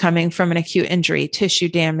stress is coming from an acute injury, tissue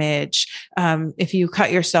damage. If you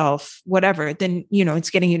cut yourself, whatever, then, it's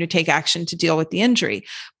getting you to take action to deal with the injury.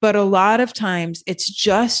 But a lot of times it's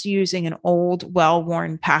just using an old,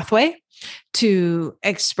 well-worn pathway to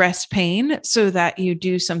express pain so that you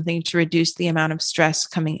do something to reduce the amount of stress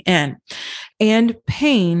coming in. And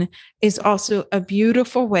pain is also a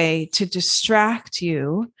beautiful way to distract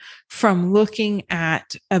you from looking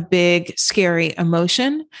at a big, scary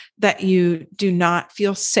emotion that you do not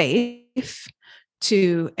feel safe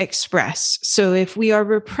to express. So if we are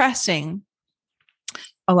repressing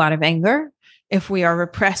a lot of anger, if we are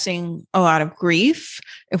repressing a lot of grief,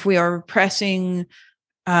 if we are repressing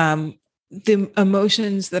the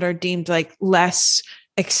emotions that are deemed like less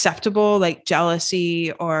acceptable, like jealousy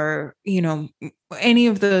or, any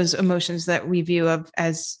of those emotions that we view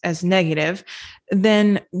as negative,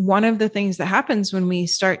 then one of the things that happens when we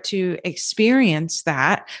start to experience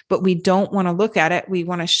that, but we don't want to look at it, we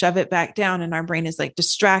want to shove it back down, and our brain is like,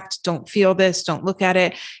 distract, don't feel this, don't look at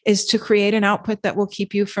it, is to create an output that will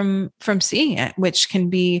keep you from seeing it, which can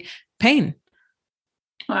be pain.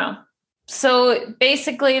 Wow. So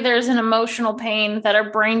basically there's an emotional pain that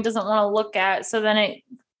our brain doesn't want to look at. So then it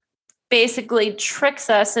basically tricks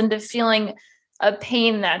us into feeling a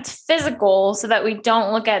pain that's physical so that we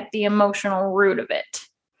don't look at the emotional root of it.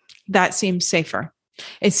 That seems safer.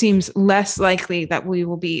 It seems less likely that we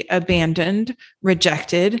will be abandoned,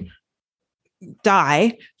 rejected,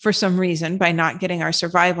 die for some reason by not getting our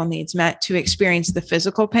survival needs met, to experience the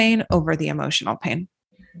physical pain over the emotional pain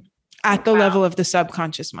at the level of the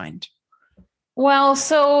subconscious mind. Well,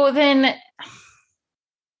 so do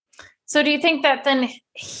you think that then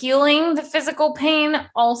healing the physical pain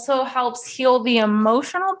also helps heal the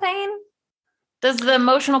emotional pain? Does the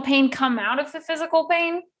emotional pain come out of the physical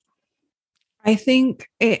pain? I think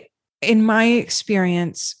in my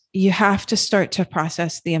experience, you have to start to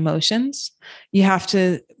process the emotions. You have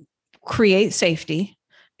to create safety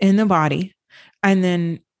in the body, and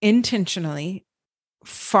then intentionally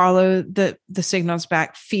follow the signals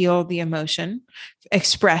back, feel the emotion,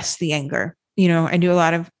 express the anger. I do a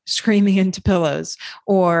lot of screaming into pillows,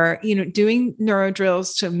 or doing neuro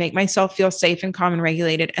drills to make myself feel safe and calm and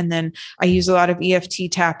regulated. And then I use a lot of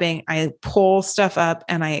EFT tapping. I pull stuff up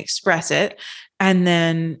and I express it, and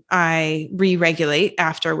then I re-regulate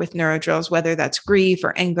after with neuro drills, whether that's grief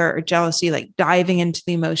or anger or jealousy, like diving into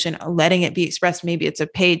the emotion, letting it be expressed. Maybe it's a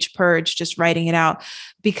page purge, just writing it out.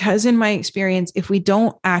 Because in my experience, if we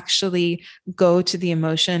don't actually go to the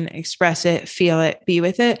emotion, express it, feel it, be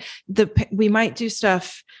with it, we might do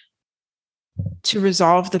stuff to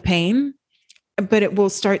resolve the pain, but it will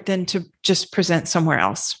start then to just present somewhere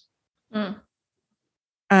else.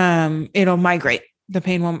 It'll migrate. The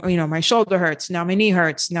pain will, my shoulder hurts. Now my knee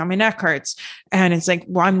hurts. Now my neck hurts. And it's like,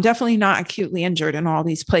 well, I'm definitely not acutely injured in all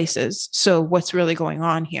these places. So what's really going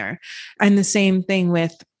on here? And the same thing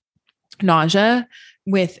with nausea,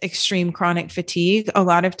 with extreme chronic fatigue. A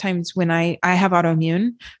lot of times when I have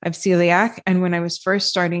autoimmune, I have celiac. And when I was first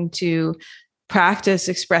starting to practice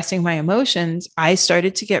expressing my emotions, I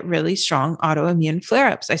started to get really strong autoimmune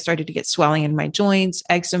flare-ups. I started to get swelling in my joints,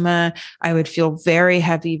 eczema. I would feel very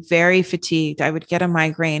heavy, very fatigued. I would get a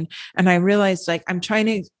migraine. And I realized, like, I'm trying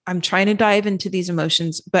to dive into these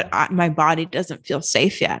emotions, but my body doesn't feel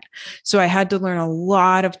safe yet. So I had to learn a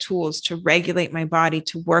lot of tools to regulate my body,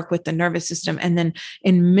 to work with the nervous system. And then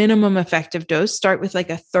in minimum effective dose, start with like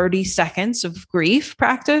a 30 seconds of grief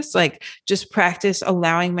practice, like just practice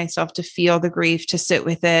allowing myself to feel the grief, to sit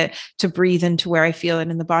with it, to breathe into where I feel it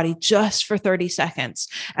in the body just for 30 seconds,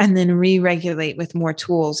 and then re-regulate with more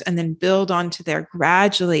tools, and then build onto there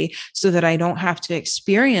gradually so that I don't have to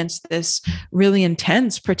experience this really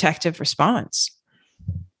intense protective response.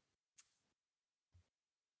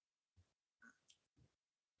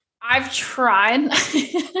 I've tried.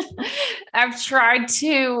 I've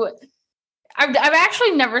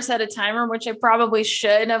actually never set a timer, which I probably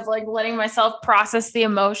should, of like letting myself process the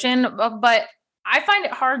emotion, but I find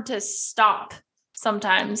it hard to stop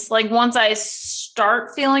sometimes. Like once I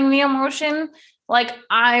start feeling the emotion, like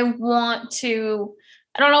I don't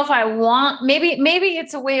know if I want, maybe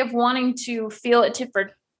it's a way of wanting to feel it to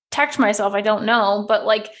protect myself. I don't know, but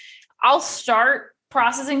like I'll start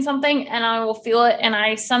processing something and I will feel it. And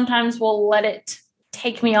I sometimes will let it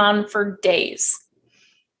take me on for days.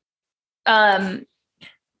 I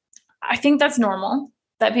think that's normal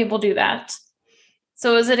that people do that.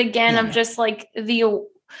 So is it again of just like how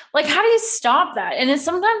do you stop that? And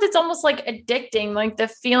sometimes it's almost like addicting, like the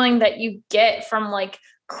feeling that you get from like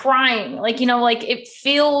crying, like, like it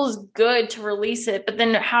feels good to release it, but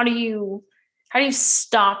then how do you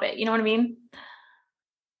stop it? You know what I mean?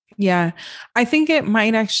 Yeah. I think it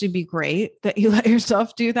might actually be great that you let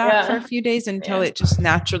yourself do that for a few days until it just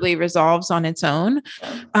naturally resolves on its own.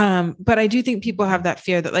 But I do think people have that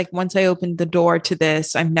fear that like, once I opened the door to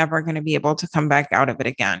this, I'm never going to be able to come back out of it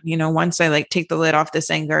again. Once I like take the lid off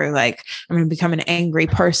this anger, like I'm going to become an angry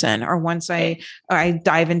person. Or once I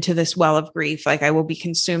dive into this well of grief, like I will be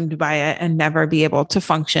consumed by it and never be able to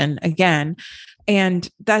function again. And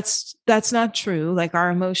that's not true. Like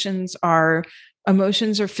our emotions are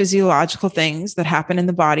physiological things that happen in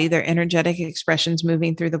the body. They're energetic expressions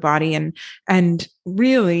moving through the body. And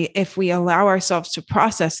really, if we allow ourselves to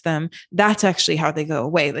process them, that's actually how they go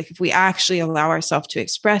away. Like if we actually allow ourselves to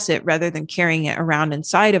express it rather than carrying it around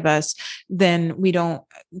inside of us, then we don't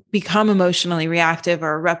become emotionally reactive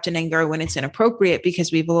or erupt in anger when it's inappropriate,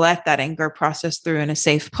 because we've let that anger process through in a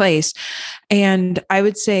safe place. And I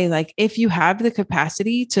would say, like, if you have the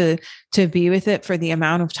capacity to be with it for the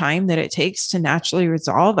amount of time that it takes to naturally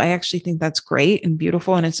resolve, I actually think that's great and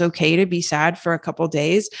beautiful. And it's okay to be sad for a couple of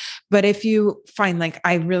days. But if you find like,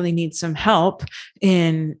 I really need some help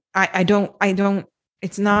I don't,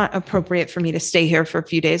 it's not appropriate for me to stay here for a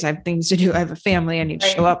few days. I have things to do. I have a family I need to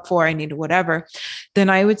show up for. I need to whatever. Then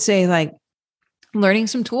I would say, like, learning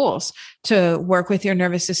some tools to work with your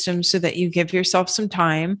nervous system so that you give yourself some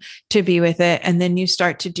time to be with it. And then you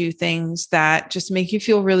start to do things that just make you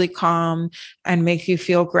feel really calm and make you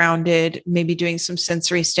feel grounded, maybe doing some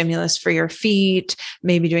sensory stimulus for your feet,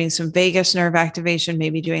 maybe doing some vagus nerve activation,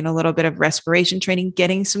 maybe doing a little bit of respiration training,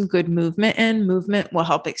 getting some good movement in. Movement will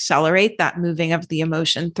help accelerate that moving of the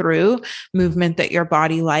emotion through, movement that your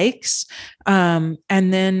body likes. And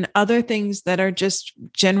then other things that are just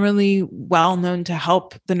generally well-known can to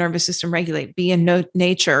help the nervous system regulate. Be in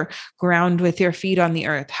nature, ground with your feet on the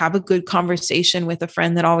earth, have a good conversation with a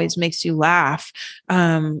friend that always makes you laugh.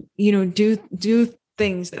 Do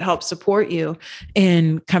things that help support you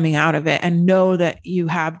in coming out of it, and know that you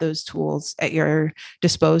have those tools at your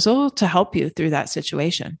disposal to help you through that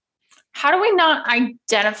situation. How do we not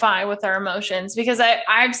identify with our emotions? Because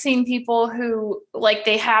I've seen people who like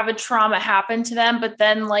they have a trauma happen to them, but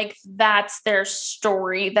then like that's their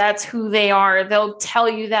story. That's who they are. They'll tell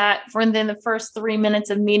you that within the first 3 minutes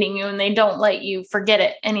of meeting you, and they don't let you forget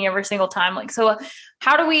it every single time. Like, so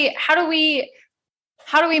how do we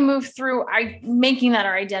move through making that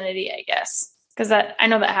our identity, I guess? Because I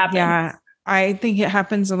know that happens. Yeah. I think it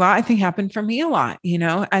happens a lot. I think it happened for me a lot,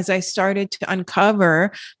 as I started to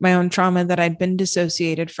uncover my own trauma that I'd been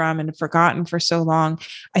dissociated from and forgotten for so long.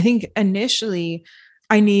 I think initially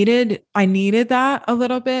I needed that a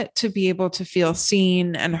little bit to be able to feel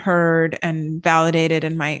seen and heard and validated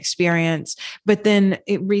in my experience. But then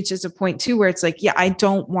it reaches a point too, where it's like, yeah, I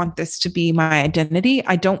don't want this to be my identity.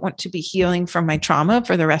 I don't want to be healing from my trauma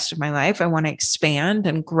for the rest of my life. I want to expand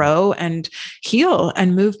and grow and heal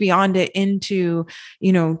and move beyond it into,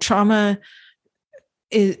 trauma.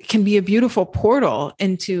 It can be a beautiful portal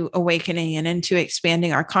into awakening and into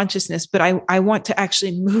expanding our consciousness. But I want to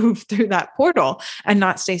actually move through that portal and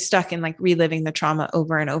not stay stuck in like reliving the trauma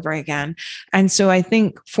over and over again. And so I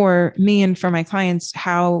think for me and for my clients,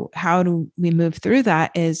 how do we move through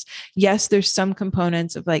that is, yes, there's some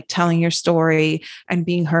components of like telling your story and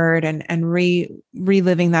being heard and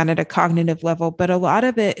reliving that at a cognitive level. But a lot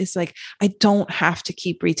of it is like, I don't have to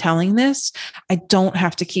keep retelling this. I don't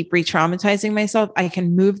have to keep re-traumatizing myself. I can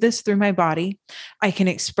move this through my body. I can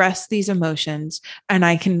express these emotions, and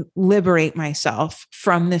I can liberate myself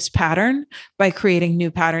from this pattern by creating new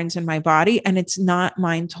patterns in my body. And it's not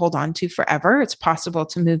mine to hold on to forever. It's possible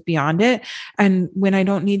to move beyond it. And when I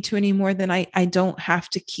don't need to anymore, then I don't have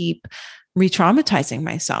to keep re-traumatizing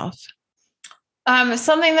myself.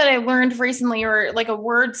 Something that I learned recently, or like a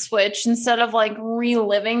word switch, instead of like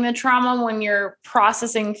reliving the trauma when you're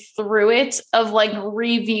processing through it, of like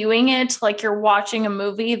reviewing it, like you're watching a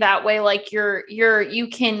movie. That way, like you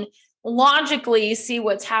can logically see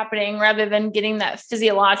what's happening rather than getting that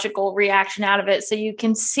physiological reaction out of it. So you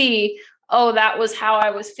can see, oh, that was how I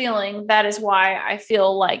was feeling. That is why I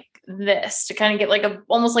feel like this, to kind of get like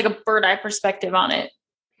almost like a bird's eye perspective on it.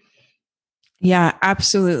 Yeah,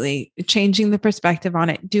 absolutely. Changing the perspective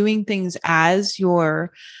on it, doing things as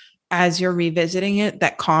you're revisiting it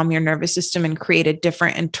that calm your nervous system and create a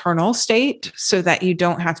different internal state so that you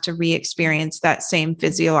don't have to re-experience that same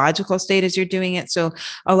physiological state as you're doing it. So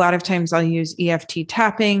a lot of times I'll use EFT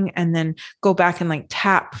tapping and then go back and like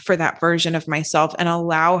tap for that version of myself and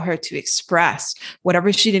allow her to express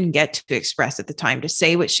whatever she didn't get to express at the time, to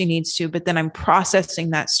say what she needs to. But then I'm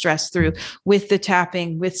processing that stress through with the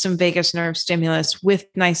tapping, with some vagus nerve stimulus, with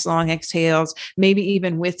nice long exhales, maybe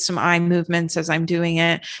even with some eye movements as I'm doing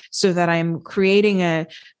it, so that I'm creating a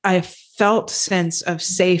felt sense of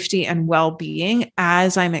safety and well-being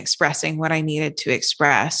as I'm expressing what I needed to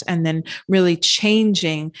express. And then really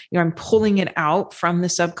changing, I'm pulling it out from the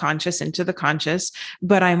subconscious into the conscious,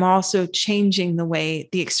 but I'm also changing the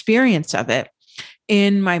experience of it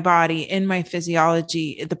in my body, in my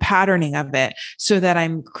physiology, the patterning of it, so that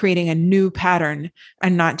I'm creating a new pattern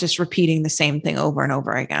and not just repeating the same thing over and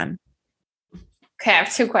over again. Okay, I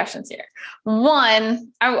have two questions here.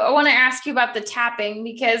 One, I want to ask you about the tapping,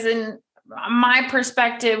 because in my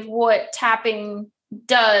perspective, what tapping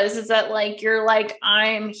does is that like, you're like,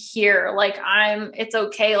 I'm here, like it's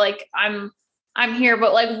okay. Like I'm here,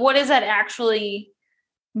 but like, what is that actually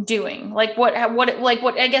doing? Like what,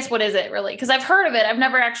 I guess, what is it really? Cause I've heard of it. I've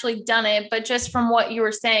never actually done it, but just from what you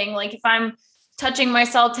were saying, like if I'm touching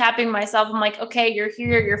myself, tapping myself, I'm like, okay, you're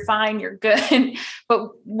here, you're fine, you're good. But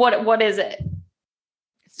what is it?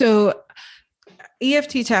 So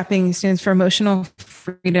EFT tapping stands for Emotional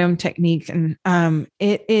Freedom Technique. And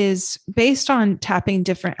it is based on tapping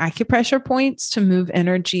different acupressure points to move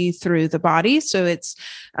energy through the body. So it's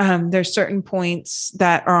there's certain points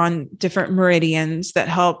that are on different meridians that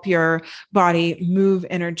help your body move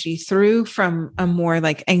energy through from a more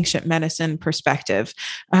like ancient medicine perspective.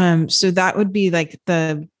 So that would be like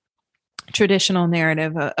the traditional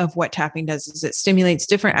narrative of what tapping does is it stimulates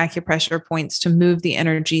different acupressure points to move the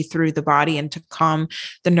energy through the body and to calm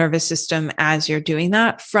the nervous system as you're doing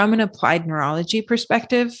that. From an applied neurology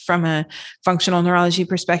perspective, from a functional neurology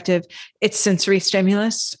perspective, it's sensory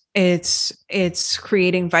stimulus. it's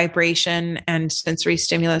creating vibration and sensory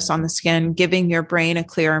stimulus on the skin, giving your brain a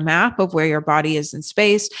clearer map of where your body is in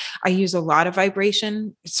space. I use a lot of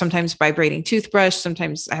vibration, sometimes vibrating toothbrush.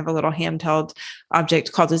 Sometimes I have a little handheld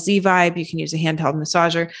object called a Z-Vibe. You can use a handheld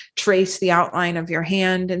massager, trace the outline of your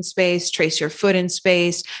hand in space, trace your foot in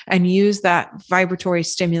space, and use that vibratory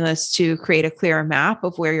stimulus to create a clearer map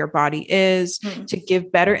of where your body is, to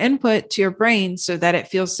give better input to your brain so that it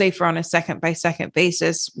feels safer on a second by second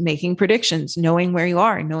basis, making predictions, knowing where you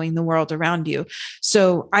are, knowing the world around you.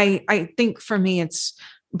 So I think for me, it's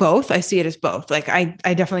both. I see it as both. Like I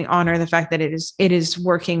definitely honor the fact that it is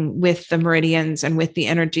working with the meridians and with the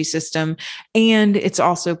energy system. And it's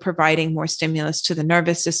also providing more stimulus to the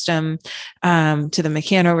nervous system, to the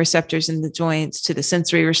mechanoreceptors in the joints, to the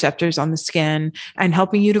sensory receptors on the skin, and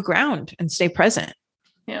helping you to ground and stay present.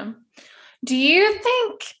 Yeah. Do you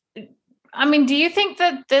think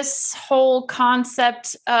that this whole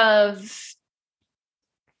concept of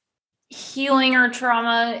healing our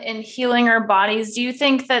trauma and healing our bodies, do you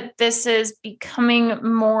think that this is becoming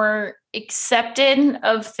more accepted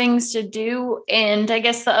of things to do? And I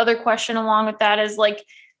guess the other question along with that is like,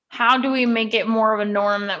 how do we make it more of a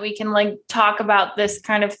norm that we can like talk about this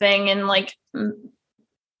kind of thing and like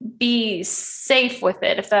be safe with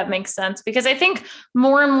it, if that makes sense? Because I think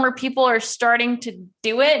more and more people are starting to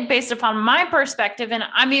do it based upon my perspective. And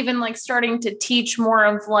I'm even like starting to teach more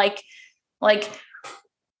of like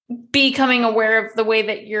becoming aware of the way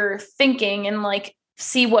that you're thinking and like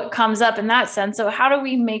see what comes up in that sense. So how do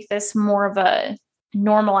we make this more of a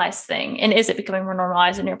normalized thing? And is it becoming more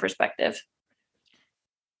normalized in your perspective?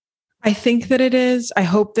 I think that it is. I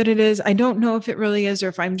hope that it is. I don't know if it really is, or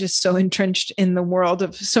if I'm just so entrenched in the world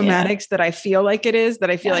of somatics that I feel like it is,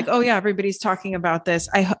 that I feel like, oh yeah, everybody's talking about this.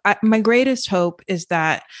 My greatest hope is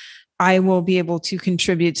that I will be able to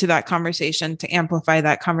contribute to that conversation, to amplify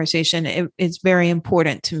that conversation. It's very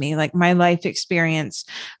important to me. Like my life experience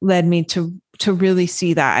led me to really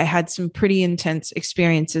see that. I had some pretty intense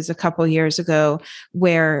experiences a couple of years ago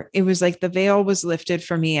where it was like the veil was lifted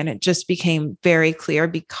for me and it just became very clear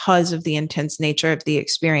because of the intense nature of the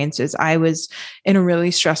experiences. I was in a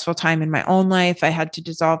really stressful time in my own life. I had to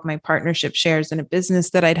dissolve my partnership shares in a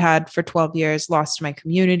business that I'd had for 12 years, lost my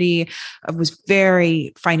community. I was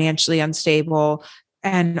very financially unstable.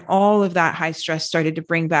 And all of that high stress started to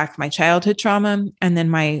bring back my childhood trauma. And then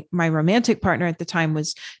my romantic partner at the time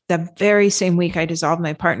was the very same week I dissolved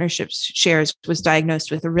my partnership shares, was diagnosed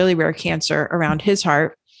with a really rare cancer around his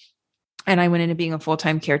heart. And I went into being a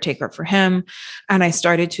full-time caretaker for him. And I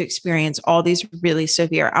started to experience all these really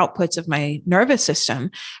severe outputs of my nervous system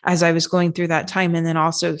as I was going through that time. And then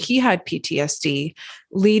also he had PTSD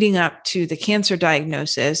leading up to the cancer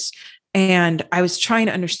diagnosis. And I was trying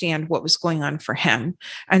to understand what was going on for him.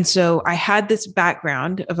 And so I had this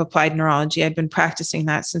background of applied neurology. I'd been practicing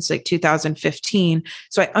that since like 2015.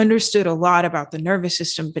 So I understood a lot about the nervous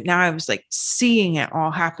system, but now I was like seeing it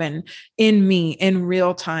all happen in me in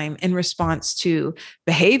real time in response to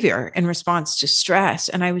behavior, in response to stress.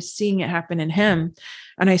 And I was seeing it happen in him.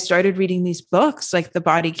 And I started reading these books like The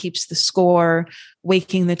Body Keeps the Score,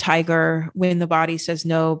 Waking the Tiger, When the Body Says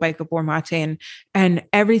No by Gabor Mate. And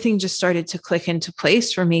everything just started to click into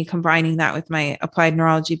place for me, combining that with my applied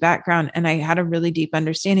neurology background. And I had a really deep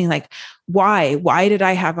understanding, like, why did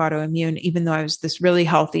I have autoimmune, even though I was this really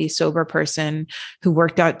healthy, sober person who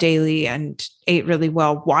worked out daily and ate really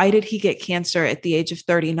well? Why did he get cancer at the age of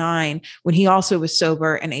 39 when he also was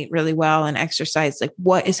sober and ate really well and exercised? Like,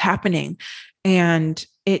 what is happening? And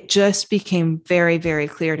it just became very, very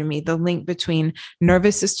clear to me, the link between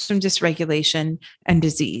nervous system dysregulation and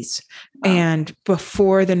disease. Wow. And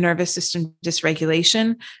before the nervous system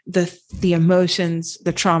dysregulation, the emotions,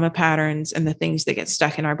 the trauma patterns, and the things that get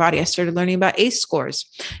stuck in our body, I started learning about ACE scores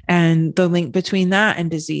and the link between that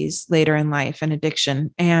and disease later in life and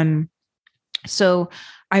addiction. And so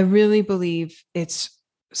I really believe it's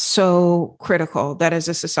so critical that as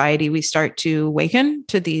a society, we start to awaken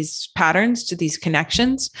to these patterns, to these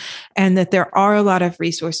connections, and that there are a lot of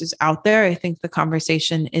resources out there. I think the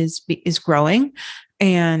conversation is growing,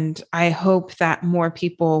 and I hope that more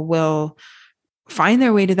people will find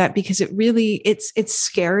their way to that, because it's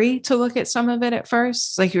scary to look at some of it at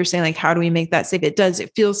first. Like you were saying, like, how do we make that safe?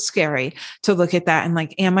 It feels scary to look at that and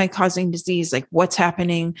like, am I causing disease? Like, what's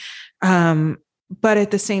happening? But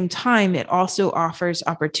at the same time, it also offers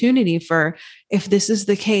opportunity for, if this is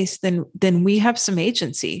the case, then we have some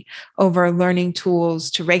agency over learning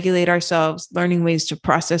tools to regulate ourselves, learning ways to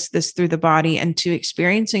process this through the body, and to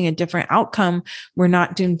experiencing a different outcome. We're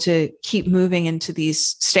not doomed to keep moving into these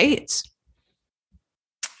states.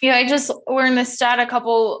 Yeah, I just learned this stat a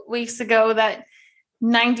couple weeks ago that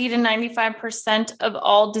 90 to 95% of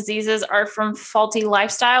all diseases are from faulty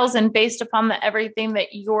lifestyles. And based upon everything that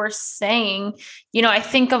you're saying, I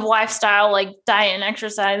think of lifestyle like diet and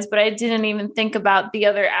exercise, but I didn't even think about the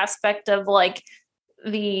other aspect of like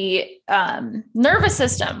the nervous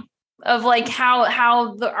system, of like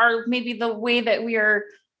how maybe the way that we are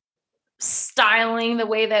styling, the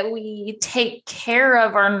way that we take care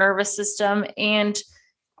of our nervous system and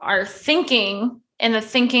our thinking, and the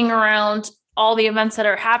thinking around all the events that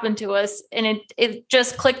are happened to us. And it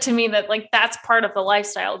just clicked to me that like, that's part of the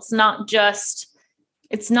lifestyle. It's not just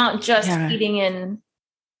eating and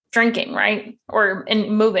drinking, right?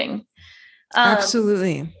 And moving.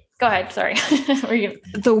 Absolutely. Go ahead. Sorry.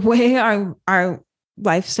 The way our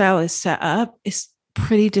lifestyle is set up is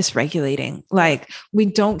pretty dysregulating. Like, we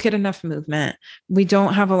don't get enough movement. We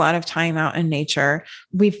don't have a lot of time out in nature.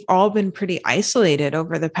 We've all been pretty isolated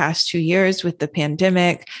over the past 2 years with the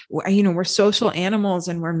pandemic. We're social animals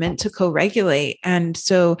and we're meant to co-regulate. And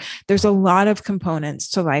so there's a lot of components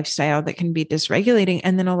to lifestyle that can be dysregulating.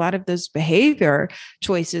 And then a lot of those behavior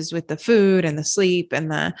choices with the food and the sleep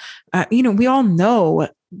and we all know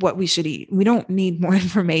what we should eat. We don't need more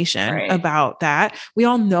information about that. We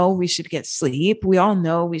all know we should get sleep. We all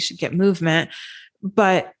know we should get movement,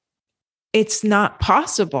 but it's not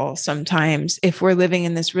possible sometimes if we're living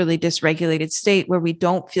in this really dysregulated state where we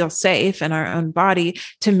don't feel safe in our own body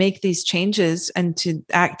to make these changes and to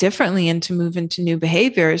act differently and to move into new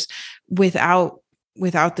behaviors without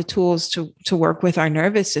the tools to work with our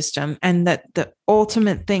nervous system. And that the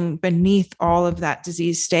ultimate thing beneath all of that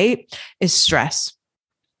disease state is stress.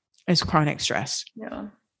 Is chronic stress. Yeah.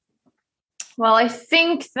 Well, I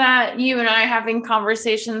think that you and I having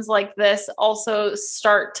conversations like this also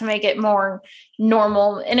start to make it more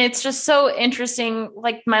normal. And it's just so interesting,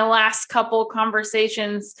 like my last couple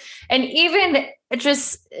conversations, and even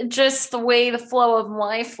just the way the flow of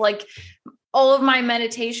life, like all of my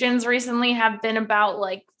meditations recently have been about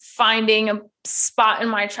like finding a spot in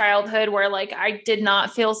my childhood where like I did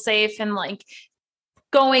not feel safe, and like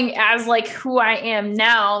going as like who I am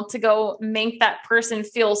now to go make that person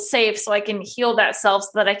feel safe so I can heal that self, so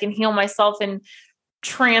that I can heal myself and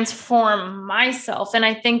transform myself. And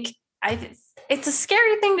I think it's a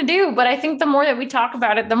scary thing to do, but I think the more that we talk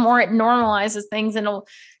about it, the more it normalizes things, and it'll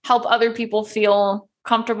help other people feel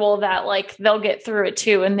comfortable that like they'll get through it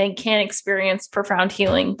too. And they can experience profound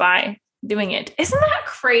healing by doing it. Isn't that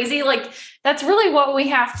crazy? Like, that's really what we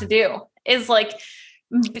have to do, is like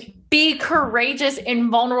be courageous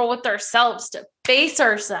and vulnerable with ourselves, to face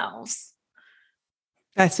ourselves.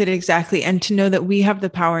 That's it. Exactly. And to know that we have the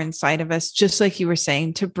power inside of us, just like you were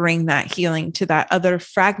saying, to bring that healing to that other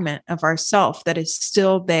fragment of ourself that is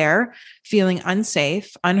still there, feeling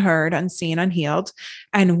unsafe, unheard, unseen, unhealed.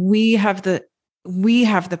 And we have the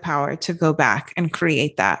power to go back and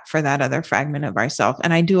create that for that other fragment of ourself.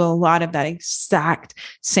 And I do a lot of that exact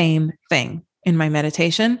same thing in my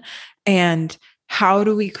meditation. And how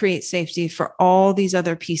do we create safety for all these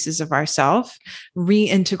other pieces of ourself,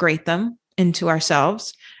 reintegrate them into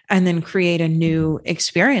ourselves, and then create a new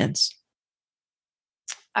experience?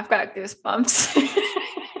 I've got goosebumps.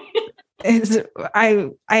 I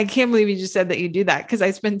can't believe you just said that you do that, because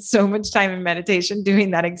I spend so much time in meditation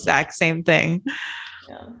doing that exact same thing.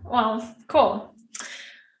 Yeah. Well, cool.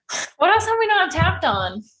 What else have we not tapped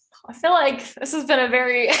on? I feel like this has been a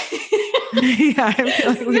very I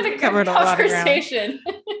feel like we've covered a lot of ground.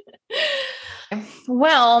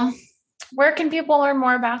 Well, where can people learn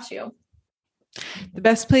more about you? The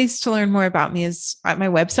best place to learn more about me is at my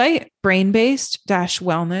website,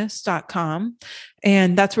 brainbased-wellness.com.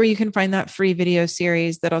 And that's where you can find that free video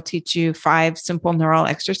series that'll teach you 5 simple neural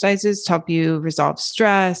exercises to help you resolve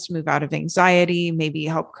stress, move out of anxiety, maybe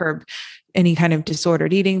help curb any kind of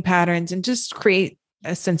disordered eating patterns, and just create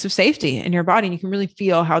a sense of safety in your body. And you can really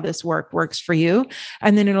feel how this works for you.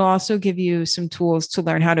 And then it'll also give you some tools to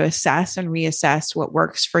learn how to assess and reassess what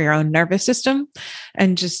works for your own nervous system,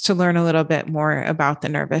 and just to learn a little bit more about the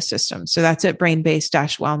nervous system. So that's at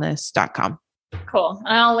brainbased-wellness.com. Cool.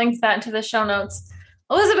 And I'll link that to the show notes.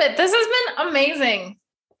 Elizabeth, this has been amazing.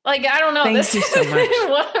 Like, I don't know. Thank you so much.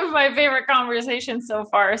 One of my favorite conversations so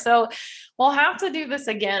far. So we'll have to do this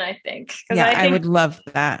again, I think. Yeah, I would love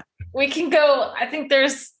that. We can go. I think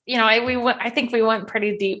there's, I think we went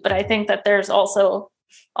pretty deep, but I think that there's also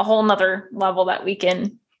a whole nother level that we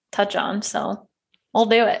can touch on. So we'll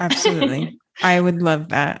do it. Absolutely. I would love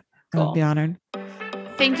that. Cool. I would be honored.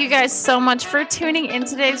 Thank you guys so much for tuning in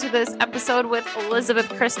today to this episode with Elizabeth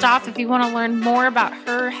Kristoff. If you want to learn more about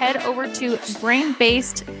her, head over to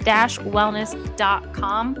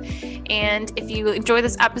brainbased-wellness.com. And if you enjoy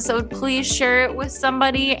this episode, please share it with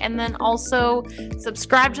somebody, and then also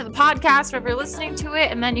subscribe to the podcast wherever you're listening to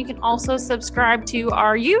it. And then you can also subscribe to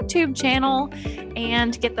our YouTube channel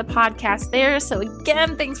and get the podcast there. So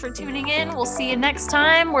again, thanks for tuning in. We'll see you next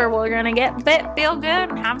time where we're going to get fit, feel good,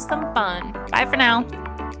 and have some fun. Bye for now.